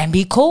 and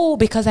be cool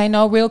because ain't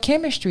no real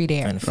chemistry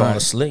there. And fall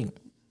asleep.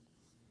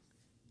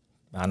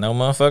 I know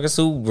motherfuckers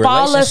who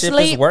relationship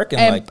is working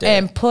like that.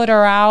 And put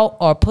her out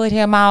or put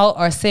him out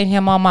or send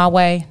him on my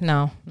way.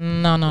 No. A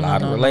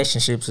lot of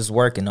relationships is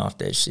working off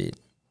that shit.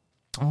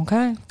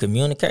 Okay.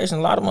 Communication.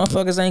 A lot of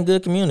motherfuckers ain't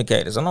good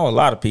communicators. I know a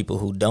lot of people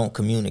who don't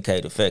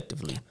communicate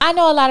effectively. I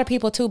know a lot of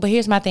people too, but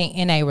here's my thing.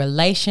 In a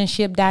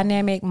relationship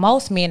dynamic,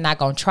 most men not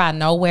going to try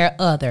nowhere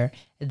other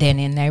than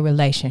in a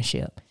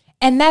relationship.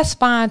 And that's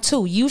fine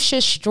too. You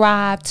should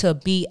strive to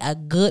be a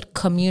good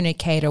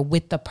communicator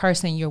with the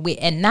person you're with.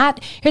 And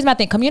here's my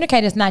thing.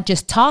 Communicator is not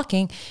just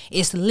talking,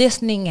 it's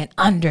listening and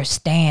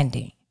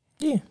understanding.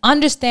 Yeah.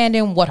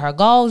 Understanding what her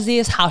goals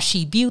is, how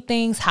she view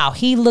things, how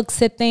he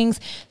looks at things.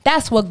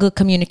 That's what good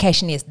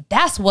communication is.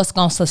 That's what's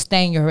going to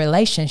sustain your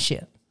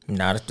relationship.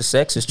 Not if the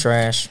sex is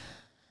trash.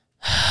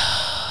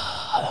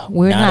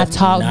 We're not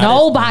talking.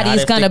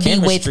 Nobody's going to be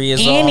with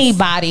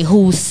anybody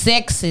whose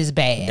sex is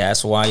bad.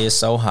 That's why it's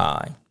so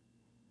high.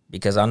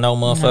 Because I know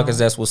motherfuckers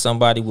that's with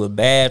somebody with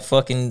bad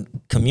fucking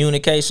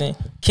communication.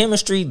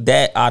 Chemistry,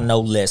 that I know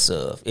less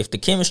of. If the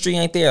chemistry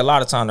ain't there, a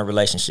lot of time the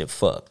relationship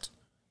fucked.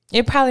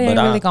 It probably ain't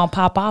really gonna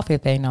pop off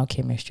if ain't no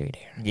chemistry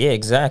there. Yeah,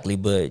 exactly.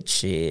 But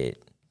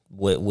shit,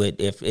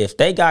 if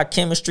they got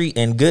chemistry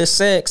and good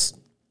sex,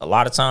 a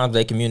lot of times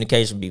their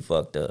communication be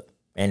fucked up,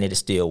 and it'll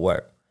still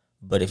work.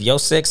 But if your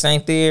sex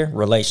ain't there,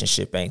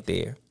 relationship ain't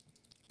there.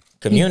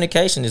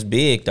 Communication is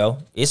big though.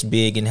 It's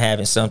big in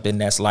having something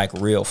that's like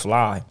real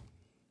fly.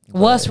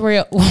 What's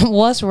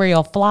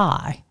real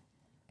fly?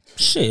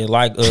 Shit,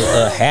 like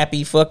a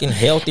happy fucking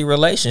healthy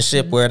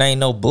relationship where it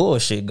ain't no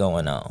bullshit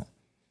going on.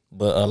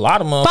 But a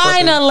lot of motherfuckers.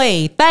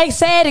 Finally,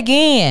 say it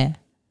again.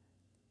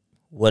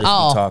 What is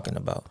we talking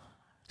about?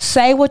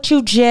 Say what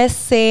you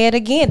just said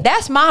again.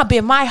 That's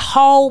been my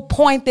whole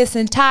point this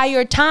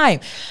entire time.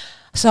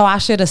 So I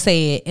should have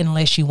said,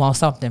 unless you want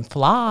something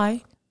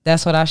fly.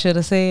 That's what I should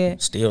have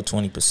said. Still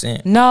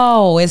 20%.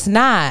 No, it's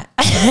not.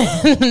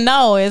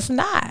 No, it's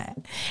not.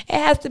 It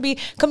has to be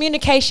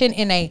communication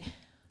in a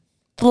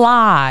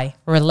fly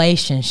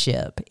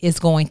relationship is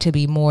going to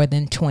be more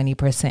than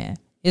 20%.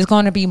 It's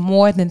going to be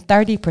more than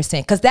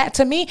 30%. Because that,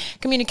 to me,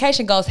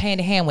 communication goes hand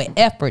in hand with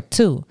effort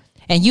too.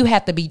 And you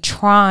have to be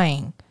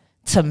trying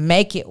to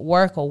make it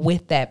work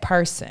with that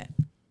person.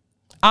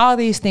 All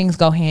these things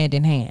go hand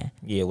in hand.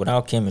 Yeah,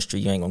 without chemistry,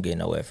 you ain't gonna get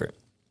no effort.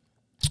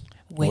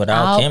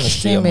 Without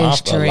chemistry, a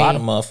lot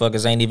of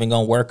motherfuckers ain't even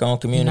gonna work on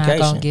communication.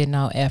 Not gonna get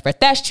no effort.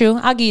 That's true.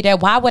 I'll give you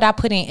that. Why would I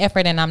put in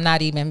effort and I'm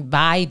not even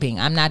vibing?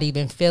 I'm not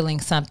even feeling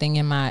something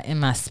in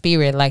my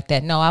spirit like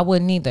that. No, I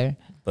wouldn't either.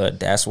 But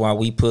that's why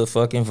we put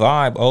fucking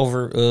vibe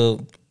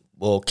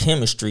over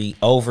chemistry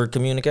over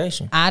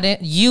communication. I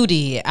didn't. You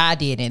did. I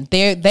didn't.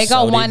 They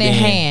go one in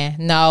hand.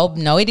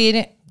 No, he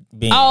didn't.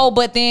 Ben. Oh,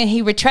 but then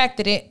he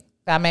retracted it.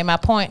 I made my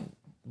point.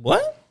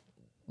 What?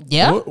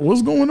 Yeah.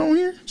 What's going on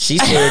here? She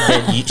said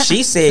that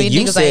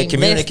you said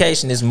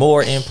communication is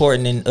more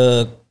important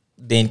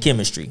than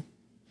chemistry.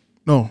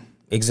 No.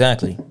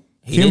 Exactly.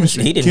 He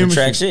didn't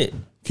retract shit.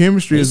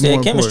 Chemistry is more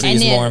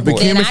important. The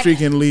chemistry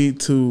can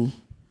lead to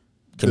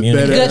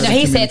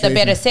he said the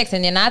better sex,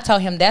 and then I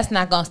told him that's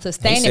not going to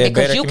sustain it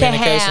because you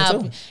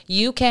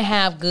can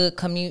have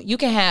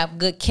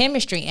good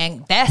chemistry,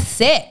 and that's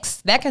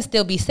sex. That can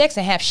still be sex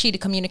and have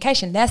shitty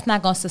communication. That's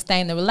not going to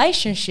sustain the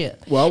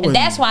relationship. And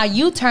that's why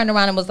you turned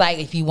around and was like,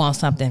 if you want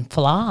something,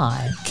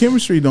 fly.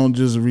 Chemistry don't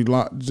just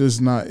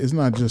it's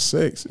not just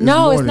sex. It's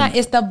not.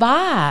 It's the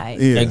vibe.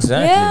 Yeah.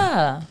 Exactly.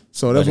 Yeah.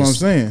 So that's what I'm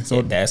saying.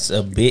 So that's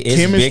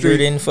it's bigger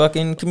than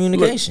fucking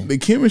communication. Look, the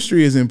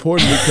chemistry is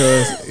important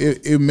because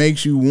it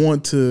makes you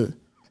want to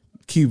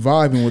keep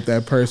vibing with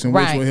that person,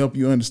 which will help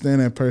you understand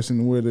that person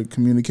and where the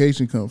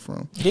communication comes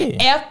from. Yeah.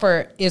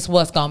 Effort is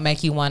what's gonna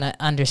make you want to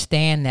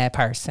understand that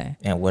person.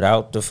 And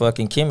without the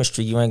fucking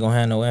chemistry, you ain't gonna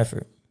have no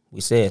effort.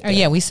 We said that. Oh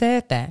yeah, we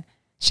said that.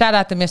 Shout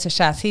out to Mr.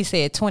 Shots. He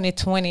said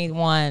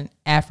 2021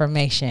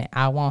 affirmation.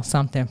 I want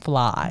something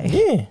fly.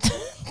 Yeah.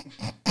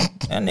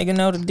 That nigga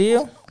know the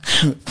deal.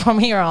 From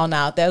here on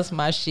out, that's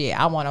my shit.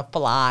 I want a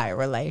fly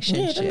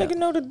relationship. Yeah, that nigga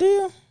know the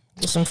deal.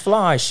 It's some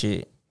fly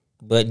shit.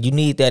 But you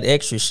need that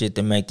extra shit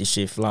to make the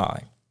shit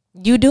fly.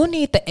 You do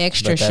need the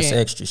extra shit. That's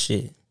extra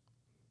shit.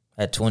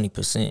 At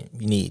 20%,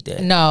 you need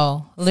that.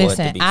 No,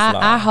 listen,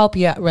 I hope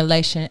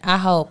I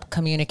hope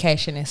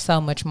communication is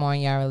so much more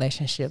in your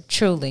relationship.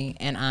 Truly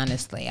and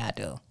honestly, I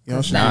do.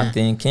 Y'all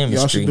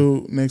chemistry.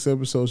 Next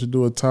episode should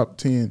do a top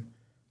 10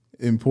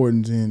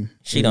 importance in.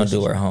 She don't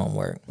do her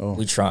homework. Oh.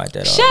 We tried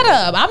that. Shut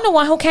up! I'm the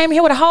one who came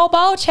here with a whole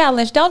bowl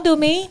challenge. Don't do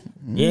me.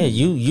 Yeah,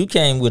 you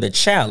came with a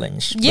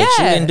challenge. Yes.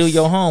 But you didn't do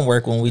your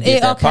homework when we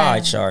did that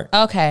pie chart.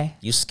 Okay.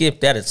 You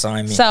skipped that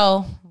assignment.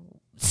 So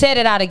set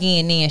it out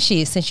again then,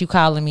 shit, since you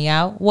calling me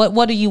out.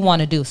 What do you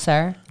want to do,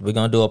 sir? We're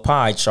going to do a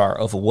pie chart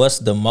of what's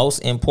the most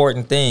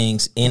important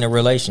things in a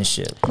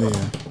relationship.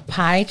 Yeah.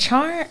 Pie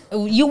chart?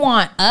 You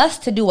want us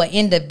to do an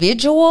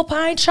individual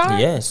pie chart?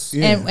 Yes.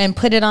 Yeah. And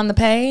put it on the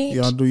page?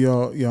 Y'all do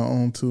y'all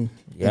own too.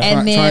 Yeah.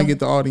 And try and get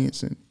the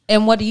audience in.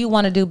 And what do you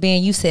want to do,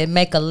 Ben? You said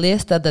make a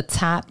list of the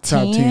top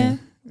 10. Top 10.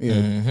 Yeah.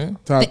 Mm-hmm.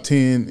 Top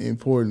 10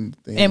 important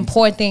things.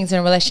 Important things in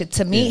a relationship.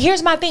 To me,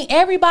 here's my thing.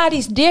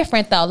 Everybody's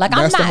different though. Like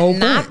that's I'm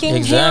not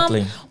knocking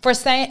him for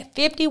saying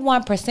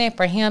 51%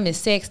 for him is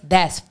sex.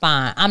 That's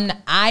fine.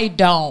 I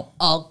don't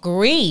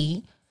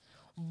agree,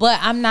 but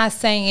I'm not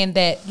saying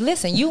that.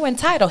 Listen, you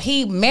entitled.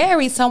 He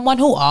married someone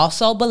who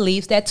also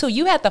believes that too.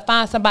 You have to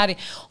find somebody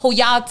who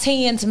y'all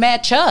tens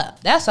match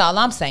up. That's all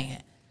I'm saying.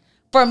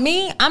 For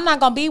me, I'm not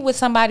gonna be with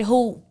somebody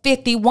who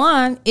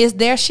 51 is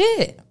their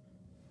shit.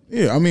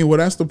 Yeah, I mean, well,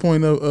 that's the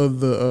point of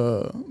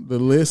the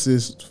list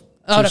is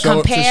to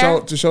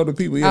show the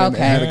people, and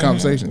have a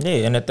conversation.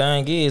 Yeah, and the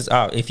thing is,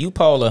 if you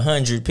poll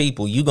 100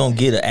 people, you gonna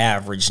get an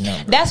average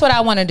number. That's what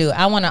I want to do.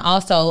 I want to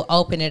also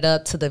open it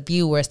up to the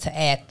viewers to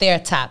add their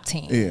top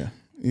 10. Yeah,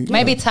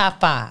 maybe top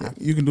 5.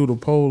 You can do the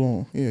poll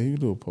on. Yeah, you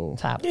can do a poll.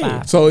 Top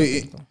 5. So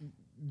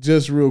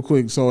just real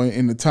quick, so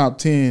in the top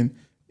 10,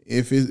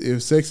 if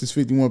sex is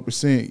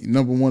 51%,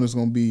 number one is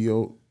gonna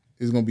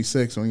be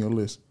sex on your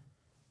list.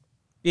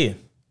 Yeah.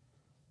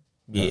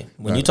 Yeah.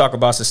 When you talk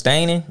about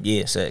sustaining,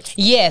 yeah, sex.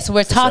 Yes,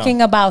 we're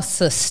talking about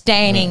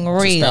sustaining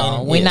real.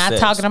 Sustaining, We're not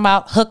sex. talking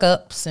about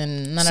hookups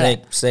and none of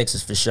that. Sex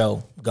is for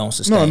sure gonna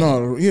sustain.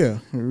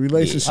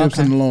 Relationships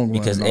Okay. in the long run.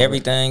 Because and all that.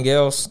 everything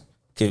else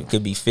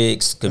could be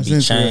fixed, could That's be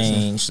interesting.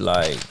 changed.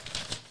 Like,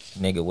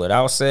 nigga,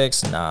 without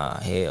sex, nah,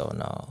 hell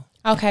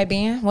no. Okay,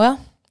 Ben. Well,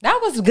 that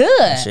was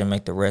good. Shit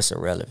make the rest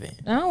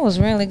irrelevant. That was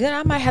really good.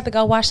 I might have to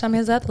go watch some of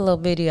his other little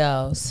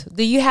videos.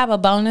 Do you have a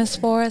bonus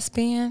for us,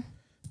 Ben?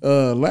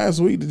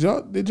 Last week, did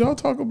y'all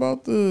talk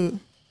about the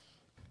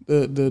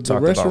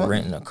Talked restaurant? about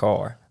renting a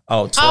car.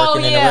 Oh, twerking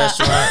in the yeah.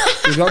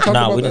 restaurant? Did y'all talk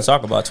Nah, about we that? didn't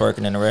talk about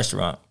twerking in the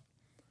restaurant.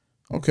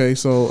 Okay,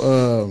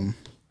 so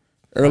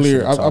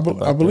earlier, should've talked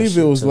about I believe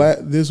that it was shit,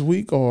 too. this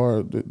week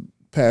or the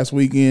past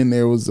weekend.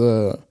 There was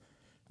a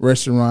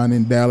restaurant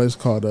in Dallas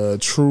called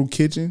True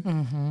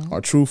Kitchen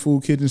or True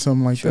Food Kitchen,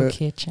 something like True that,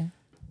 Kitchen.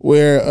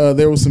 where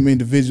there was some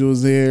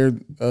individuals there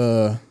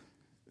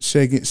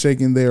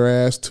shaking their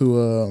ass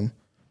to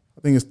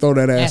I think it's throw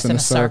that ass in a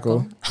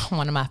circle.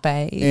 One of my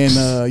faves.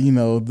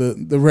 And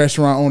the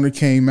restaurant owner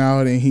came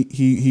out and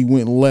he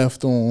went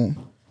left on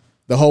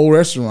the whole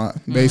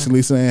restaurant,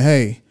 basically saying,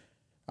 "Hey,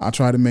 I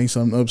try to make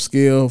something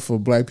upscale for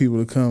black people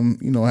to come,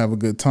 have a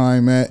good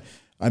time at.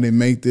 I didn't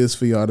make this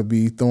for y'all to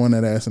be throwing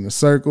that ass in a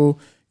circle.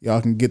 Y'all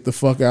can get the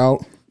fuck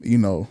out,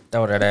 Throw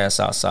that ass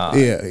outside.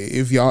 Yeah,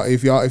 if y'all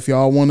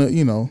want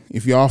to,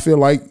 if y'all feel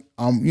like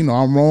I'm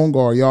wrong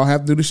or y'all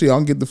have to do the shit, y'all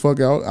can get the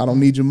fuck out. I don't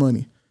need your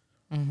money."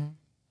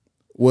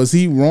 Was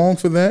he wrong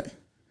for that?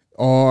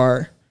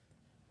 Or,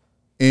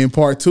 and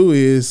part two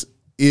is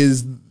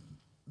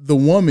the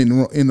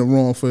woman in the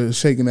wrong for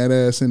shaking that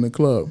ass in the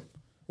club?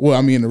 Well,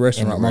 I mean in the In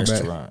restaurant, the my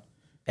restaurant.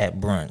 At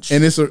brunch. bad.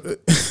 And it's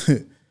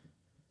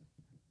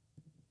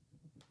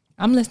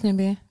I'm listening,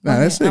 Ben. Nah,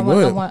 that's it. Go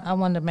ahead. I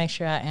wanted to make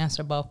sure I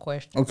answer both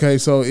questions. okay,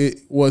 so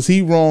was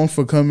he wrong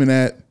for coming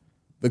at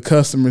the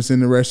customers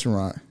in the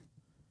restaurant?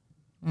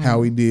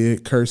 How he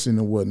did, cursing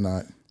and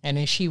whatnot. And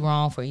is she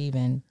wrong for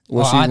even,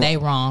 Was or she are wrong- they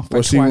wrong for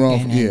was she wrong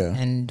twerking for-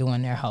 yeah. and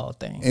doing their whole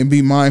thing? And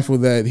be mindful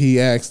that he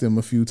asked them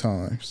a few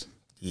times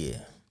yeah.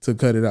 to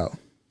cut it out.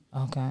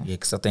 Okay. Yeah,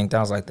 because I think that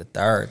was like the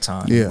third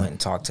time Yeah. you went and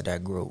talked to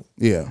that group.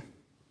 Yeah.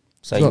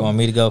 So you want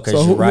me to go because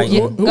So you're right.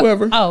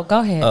 whoever. Go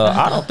ahead.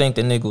 I don't think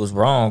the nigga was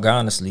wrong,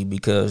 honestly,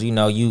 because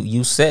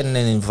you setting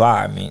an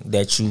environment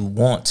that you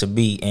want to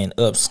be an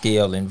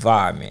upscale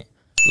environment,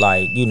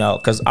 like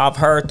because I've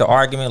heard the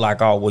argument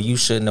like, oh well, you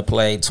shouldn't have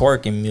played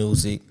twerking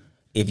music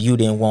if you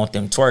didn't want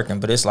them twerking,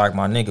 but it's like,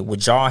 my nigga,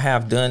 would y'all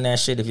have done that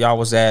shit if y'all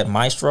was at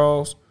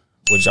Maestro's?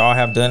 Would y'all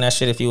have done that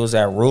shit if you was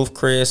at Roof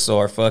Chris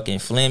or fucking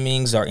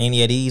Fleming's or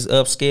any of these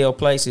upscale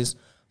places?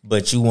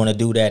 But you want to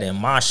do that in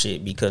my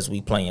shit because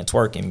we playing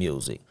twerking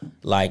music.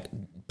 Like,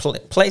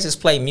 places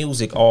play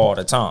music all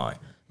the time.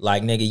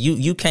 Like, nigga,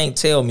 you can't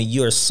tell me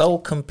you're so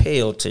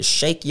compelled to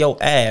shake your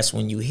ass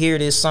when you hear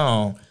this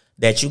song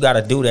that you got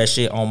to do that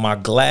shit on my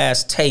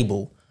glass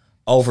table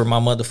over my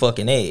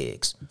motherfucking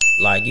eggs.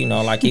 Like,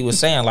 like he was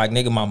saying, like,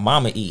 nigga, my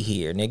mama eat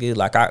here, nigga.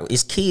 Like,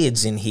 it's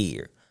kids in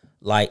here.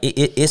 Like,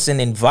 it's an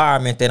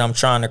environment that I'm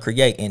trying to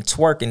create, and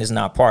twerking is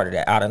not part of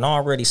that. I done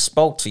already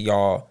spoke to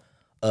y'all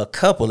a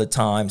couple of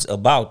times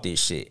about this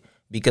shit,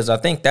 because I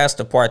think that's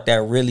the part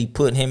that really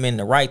put him in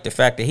the right. The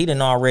fact that he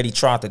done already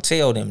tried to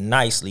tell them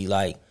nicely,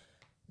 like,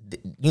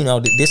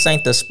 this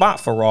ain't the spot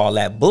for all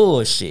that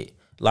bullshit.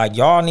 Like,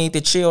 y'all need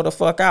to chill the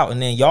fuck out.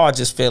 And then y'all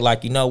just feel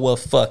like, what,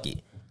 fuck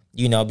it.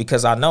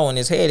 Because I know in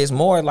his head it's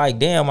more like,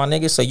 damn, my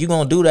nigga, so you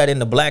gonna do that in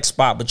the black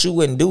spot, but you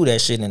wouldn't do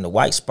that shit in the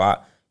white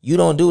spot. You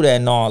don't do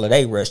that in all of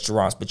they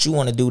restaurants, but you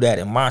want to do that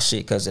in my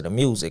shit because of the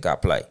music I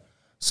play.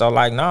 So,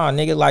 like, nah,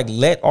 nigga, like,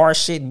 let our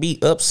shit be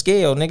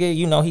upscale,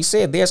 nigga. He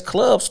said there's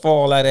clubs for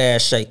all that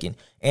ass shaking.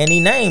 And he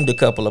named a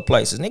couple of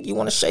places. Nigga, you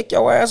want to shake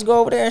your ass, go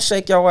over there and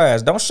shake your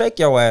ass. Don't shake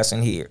your ass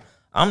in here.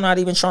 I'm not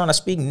even trying to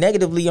speak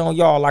negatively on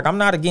y'all. Like, I'm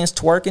not against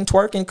twerking.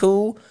 Twerking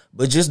cool.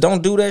 But just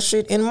don't do that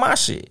shit in my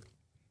shit.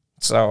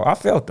 So, I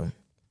felt him.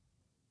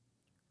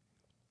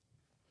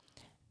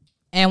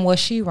 And was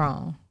she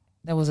wrong?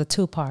 That was a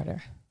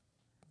two-parter.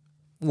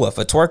 What,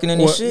 for twerking in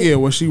this shit? Yeah,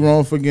 was she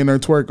wrong for getting her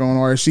twerk on,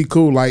 or is she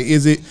cool? Like,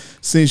 is it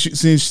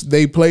since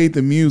they played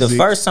the music? The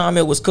first time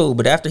it was cool,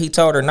 but after he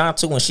told her not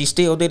to and she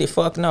still did it,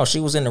 fuck no, she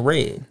was in the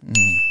red.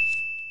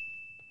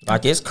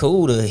 Like, it's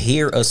cool to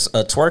hear a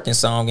twerking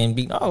song and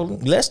be, oh,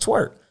 let's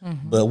twerk.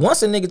 But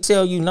once a nigga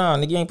tell you, nah,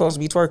 nigga, you ain't supposed to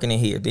be twerking in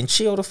here, then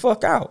chill the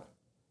fuck out.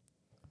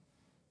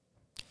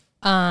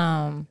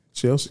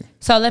 Chelsea.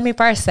 So let me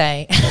first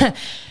say,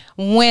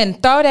 when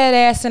throw that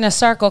ass in a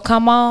circle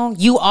come on,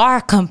 you are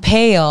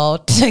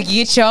compelled to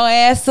get your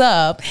ass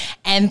up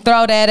and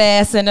throw that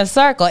ass in a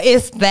circle.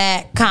 It's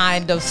that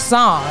kind of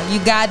song.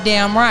 You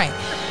goddamn right.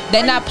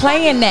 They're not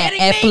playing that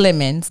at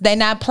Fleming's. They're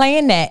not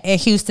playing that at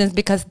Houston's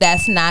because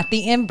that's not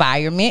the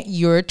environment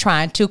you're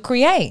trying to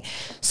create.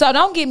 So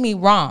don't get me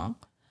wrong.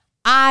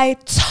 I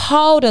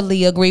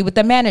totally agree with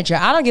the manager.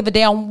 I don't give a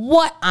damn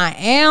what I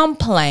am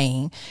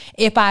playing.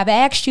 If I've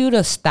asked you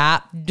to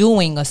stop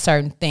doing a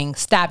certain thing,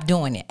 stop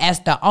doing it.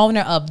 As the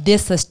owner of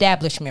this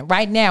establishment,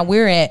 right now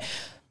we're at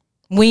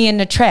We in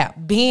the trap.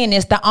 Ben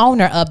is the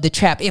owner of the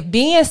trap. If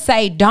Ben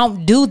say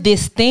don't do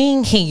this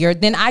thing here,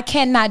 then I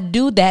cannot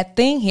do that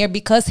thing here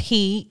because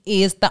he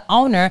is the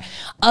owner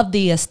of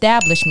the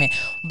establishment.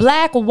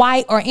 Black,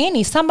 white, or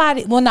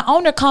somebody, when the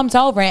owner comes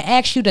over and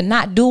asks you to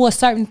not do a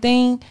certain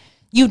thing,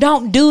 you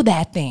don't do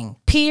that thing,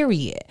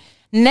 period.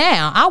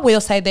 Now, I will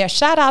say that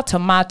shout out to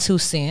My 2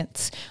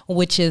 Cents,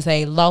 which is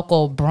a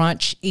local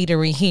brunch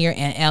eatery here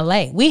in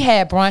LA. We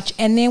had brunch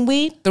and then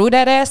we threw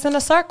that ass in a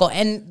circle.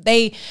 And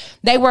they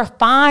were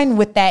fine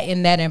with that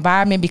in that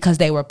environment because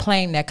they were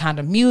playing that kind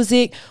of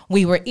music.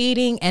 We were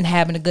eating and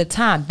having a good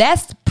time.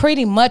 That's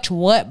pretty much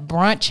what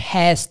brunch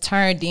has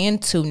turned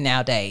into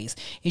nowadays.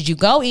 Is you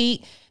go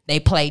eat, they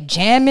play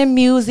jamming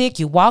music,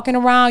 you walking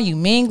around, you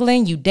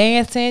mingling, you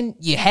dancing,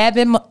 you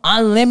having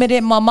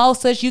unlimited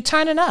mimosas, you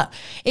turning up.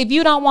 If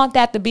you don't want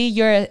that to be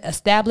your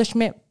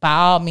establishment, by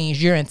all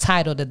means, you're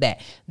entitled to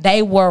that.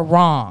 They were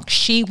wrong.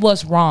 She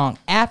was wrong.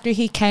 After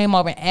he came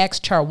over and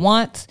asked her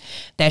once,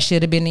 that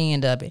should have been the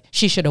end of it.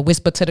 She should have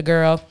whispered to the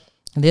girl,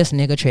 this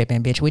nigga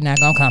tripping, bitch. We not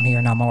gonna come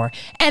here no more.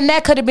 And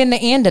that could have been the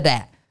end of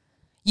that.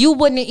 You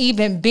wouldn't have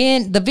even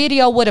been, the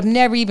video would have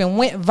never even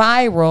went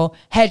viral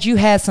had you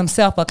had some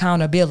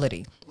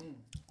self-accountability.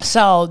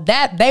 So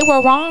that they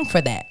were wrong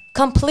for that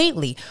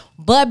completely.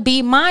 But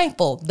be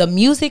mindful, the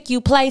music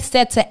you play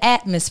sets an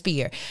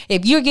atmosphere.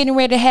 If you're getting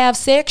ready to have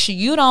sex,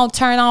 you don't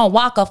turn on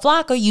Waka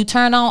Flocka, you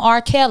turn on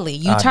R. Kelly.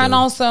 You turn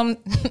on some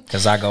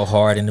because I go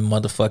hard in the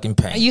motherfucking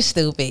paint. You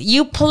stupid.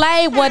 You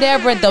play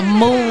whatever the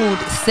mood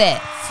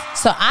sets.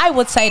 So I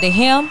would say to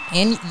him,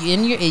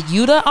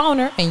 you the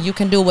owner, and you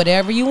can do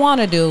whatever you want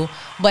to do.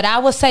 But I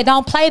would say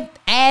don't play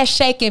ass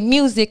shaking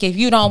music if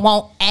you don't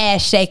want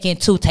ass shaking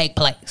to take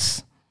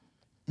place.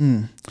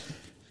 And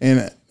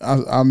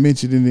I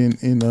mentioned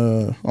it in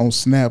on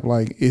Snap.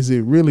 Like, is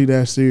it really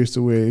that serious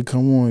to where it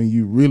come on and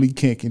you really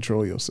can't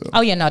control yourself?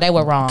 Oh yeah, no, they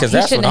were wrong. Because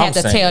you shouldn't have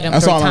to tell them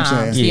that's 3 all times.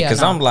 I'm saying. Yeah,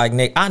 because I'm like,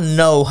 nigga, I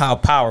know how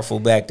powerful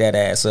back that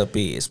ass up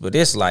is, but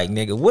it's like,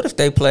 nigga, what if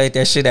they played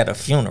that shit at a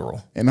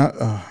funeral? And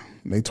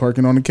they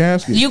twerking on the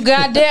casket. You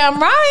goddamn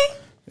right.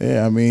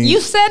 Yeah, I mean,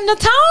 you setting the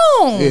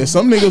tone. Yeah,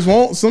 some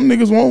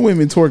niggas want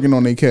women twerking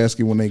on their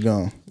casket when they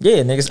gone. Yeah,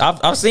 niggas,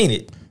 I've seen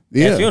it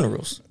at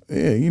funerals.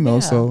 Yeah, you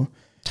know, so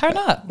turn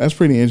up. That's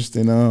pretty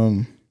interesting.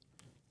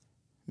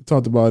 We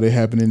talked about it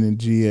happening in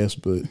GS,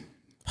 but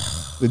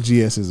the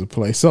GS is a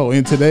play. So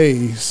in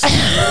today's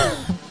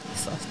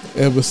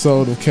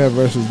episode of Cat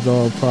vs.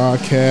 Dog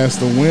podcast,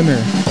 the winner,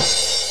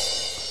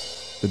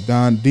 the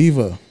Don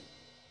Diva,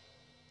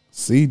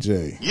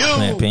 CJ.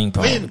 Playing ping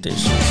pong with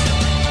this shit.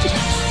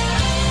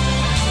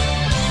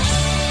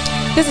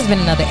 This has been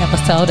another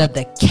episode of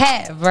the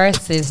Cat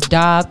vs.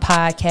 Dog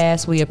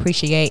podcast. We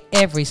appreciate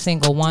every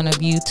single one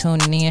of you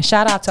tuning in.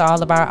 Shout out to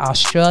all of our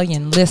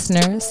Australian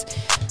listeners.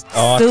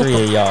 All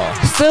 3 of y'all.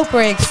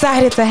 Super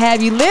excited to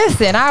have you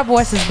listen. Our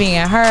voices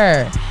being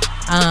heard.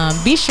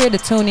 Be sure to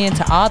tune in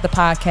to all the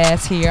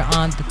podcasts here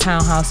on the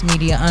Townhouse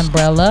Media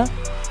umbrella.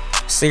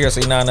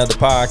 Seriously Not Another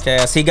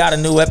Podcast. He got a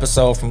new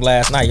episode from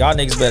last night. Y'all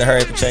niggas better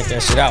hurry up and check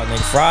that shit out,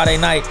 nigga. Friday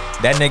night,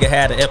 that nigga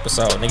had an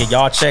episode. Nigga,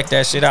 y'all check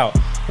that shit out.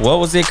 What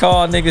was it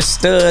called, nigga?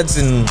 Studs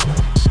and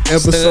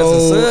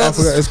episode. I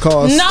forgot it's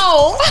called.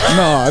 No,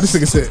 this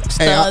nigga said.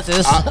 Hey,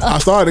 I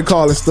started to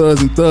call it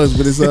Studs and Thugs,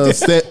 but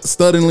it's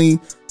studdingly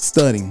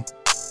stunning.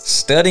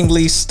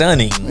 Studdingly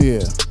stunning. Yeah.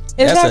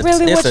 Is that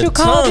really what you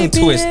call it? It's a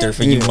tongue twister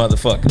for you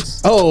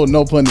motherfuckers. Oh,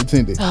 no pun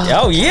intended.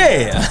 Oh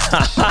yeah.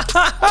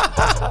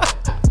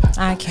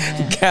 I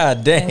can't.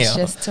 God damn. It's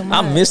just too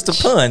much. I missed the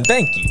pun.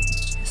 Thank you.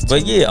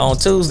 But yeah, on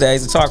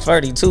Tuesdays, the Talk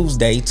Flirty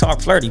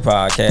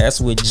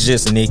podcast with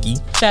just Nikki.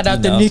 Shout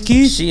out to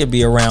Nikki. She'll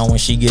be around when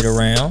she get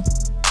around.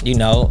 You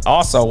know,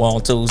 also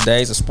on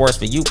Tuesdays, the Sports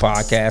for You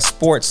podcast,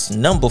 Sports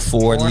number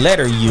 4,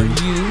 letter U,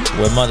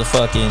 with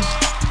motherfucking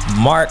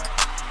Mark,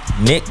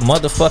 Nick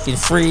motherfucking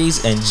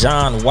Freeze, and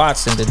John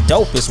Watson, the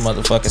dopest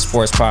motherfucking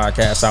sports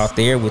podcast out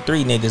there, with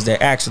 3 niggas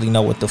that actually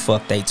know what the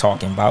fuck they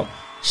talking about.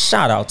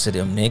 Shout out to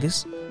them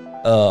niggas.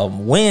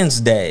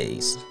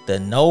 Wednesdays, the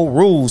No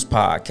Rules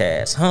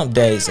podcast, Hump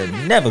Days will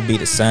never be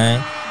the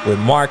same, with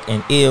Mark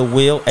and Ill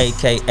Will,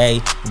 aka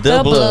the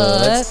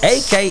Bloods,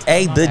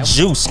 aka the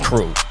Juice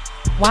Crew.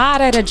 Why are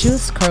they the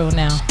Juice Crew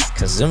now?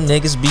 Cause them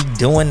niggas be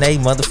doing they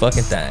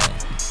motherfucking thing.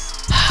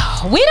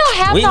 We don't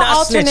have no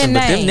alternate snitching, name.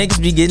 But them niggas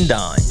be getting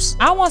dimes.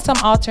 I want some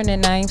alternate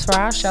names for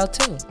our show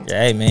too.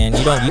 Yeah, hey man,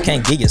 you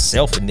can't give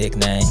yourself a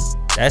nickname.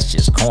 That's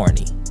just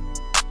corny.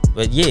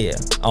 But yeah,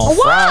 on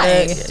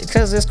Friday,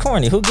 because it's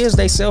corny. Who gives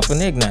theyself a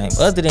nickname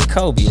other than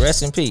Kobe?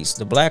 Rest in peace,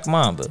 the Black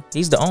Mamba.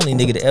 He's the only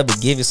nigga to ever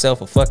give himself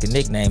a fucking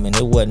nickname, and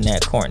it wasn't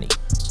that corny.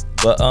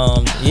 But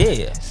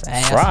yeah,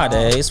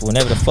 Fridays,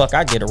 whenever the fuck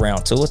I get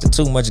around to it, the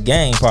Too Much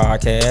Game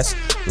podcast,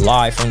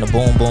 live from the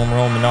Boom Boom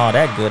Room and all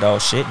that good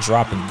old shit,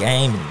 dropping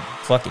game and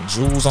fucking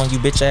jewels on you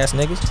bitch ass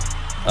niggas.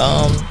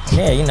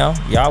 Yeah, you know,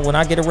 y'all, when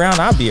I get around,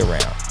 I'll be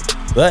around.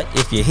 But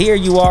if you're here,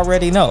 you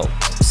already know.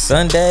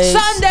 Sundays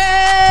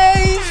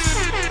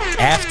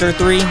After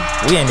 3, we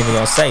ain't even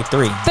gonna say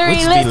 3. We just be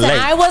Listen, late.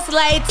 I was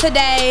late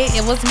today.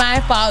 It was my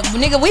fault.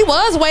 Nigga, we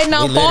was waiting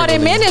on We 40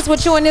 literally- minutes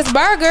with you and this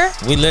burger.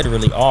 We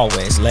literally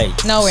always late.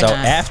 No, we're so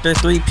not. after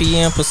 3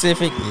 p.m.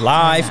 Pacific,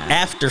 live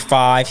after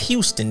 5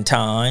 Houston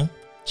time,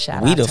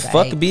 Shout we out the to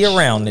fuck H. be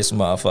around this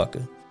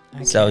motherfucker.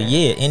 So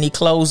yeah, any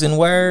closing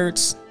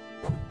words?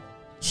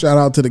 Shout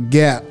out to the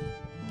Gap.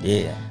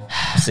 Yeah.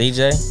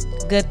 CJ,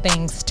 Good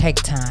things take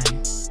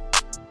time.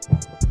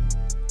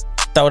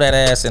 throw that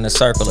ass in a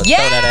circle or throw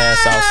that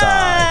ass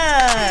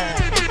outside.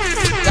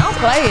 Don't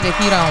play it if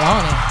you don't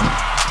want it.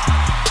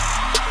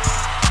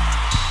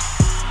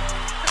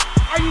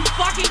 Are you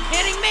fucking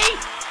kidding me?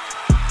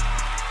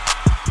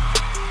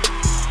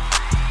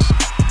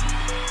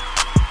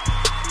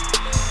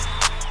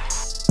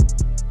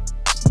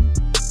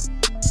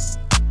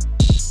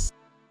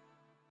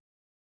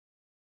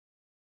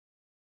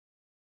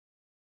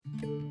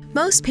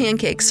 Most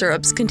pancake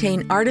syrups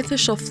contain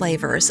artificial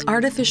flavors,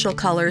 artificial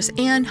colors,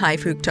 and high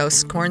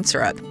fructose corn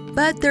syrup.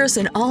 But there's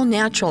an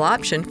all-natural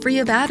option free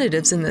of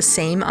additives in the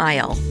same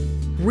aisle.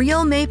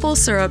 Real maple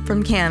syrup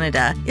from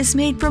Canada is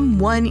made from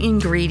one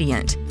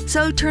ingredient.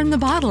 So turn the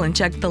bottle and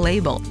check the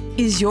label.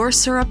 Is your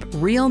syrup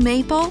real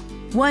maple?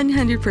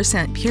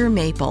 100% pure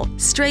maple,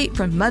 straight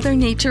from Mother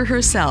Nature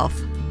herself.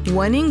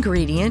 One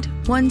ingredient,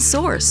 one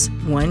source,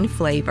 one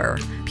flavor.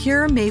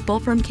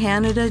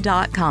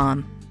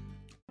 PureMapleFromCanada.com.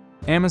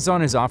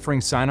 Amazon is offering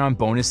sign-on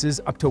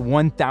bonuses up to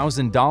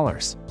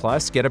 $1,000,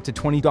 plus get up to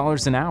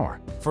 $20 an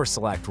hour for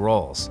select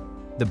roles.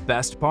 The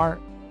best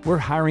part? We're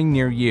hiring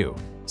near you.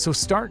 So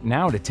start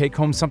now to take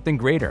home something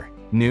greater.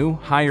 New,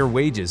 higher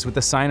wages with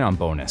a sign-on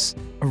bonus,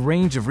 a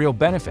range of real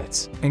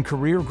benefits, and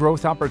career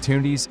growth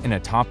opportunities in a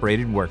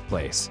top-rated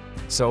workplace.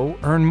 So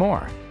earn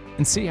more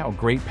and see how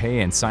great pay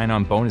and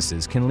sign-on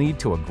bonuses can lead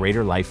to a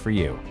greater life for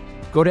you.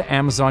 Go to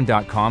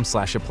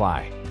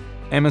amazon.com/apply.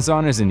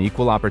 Amazon is an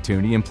equal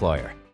opportunity employer.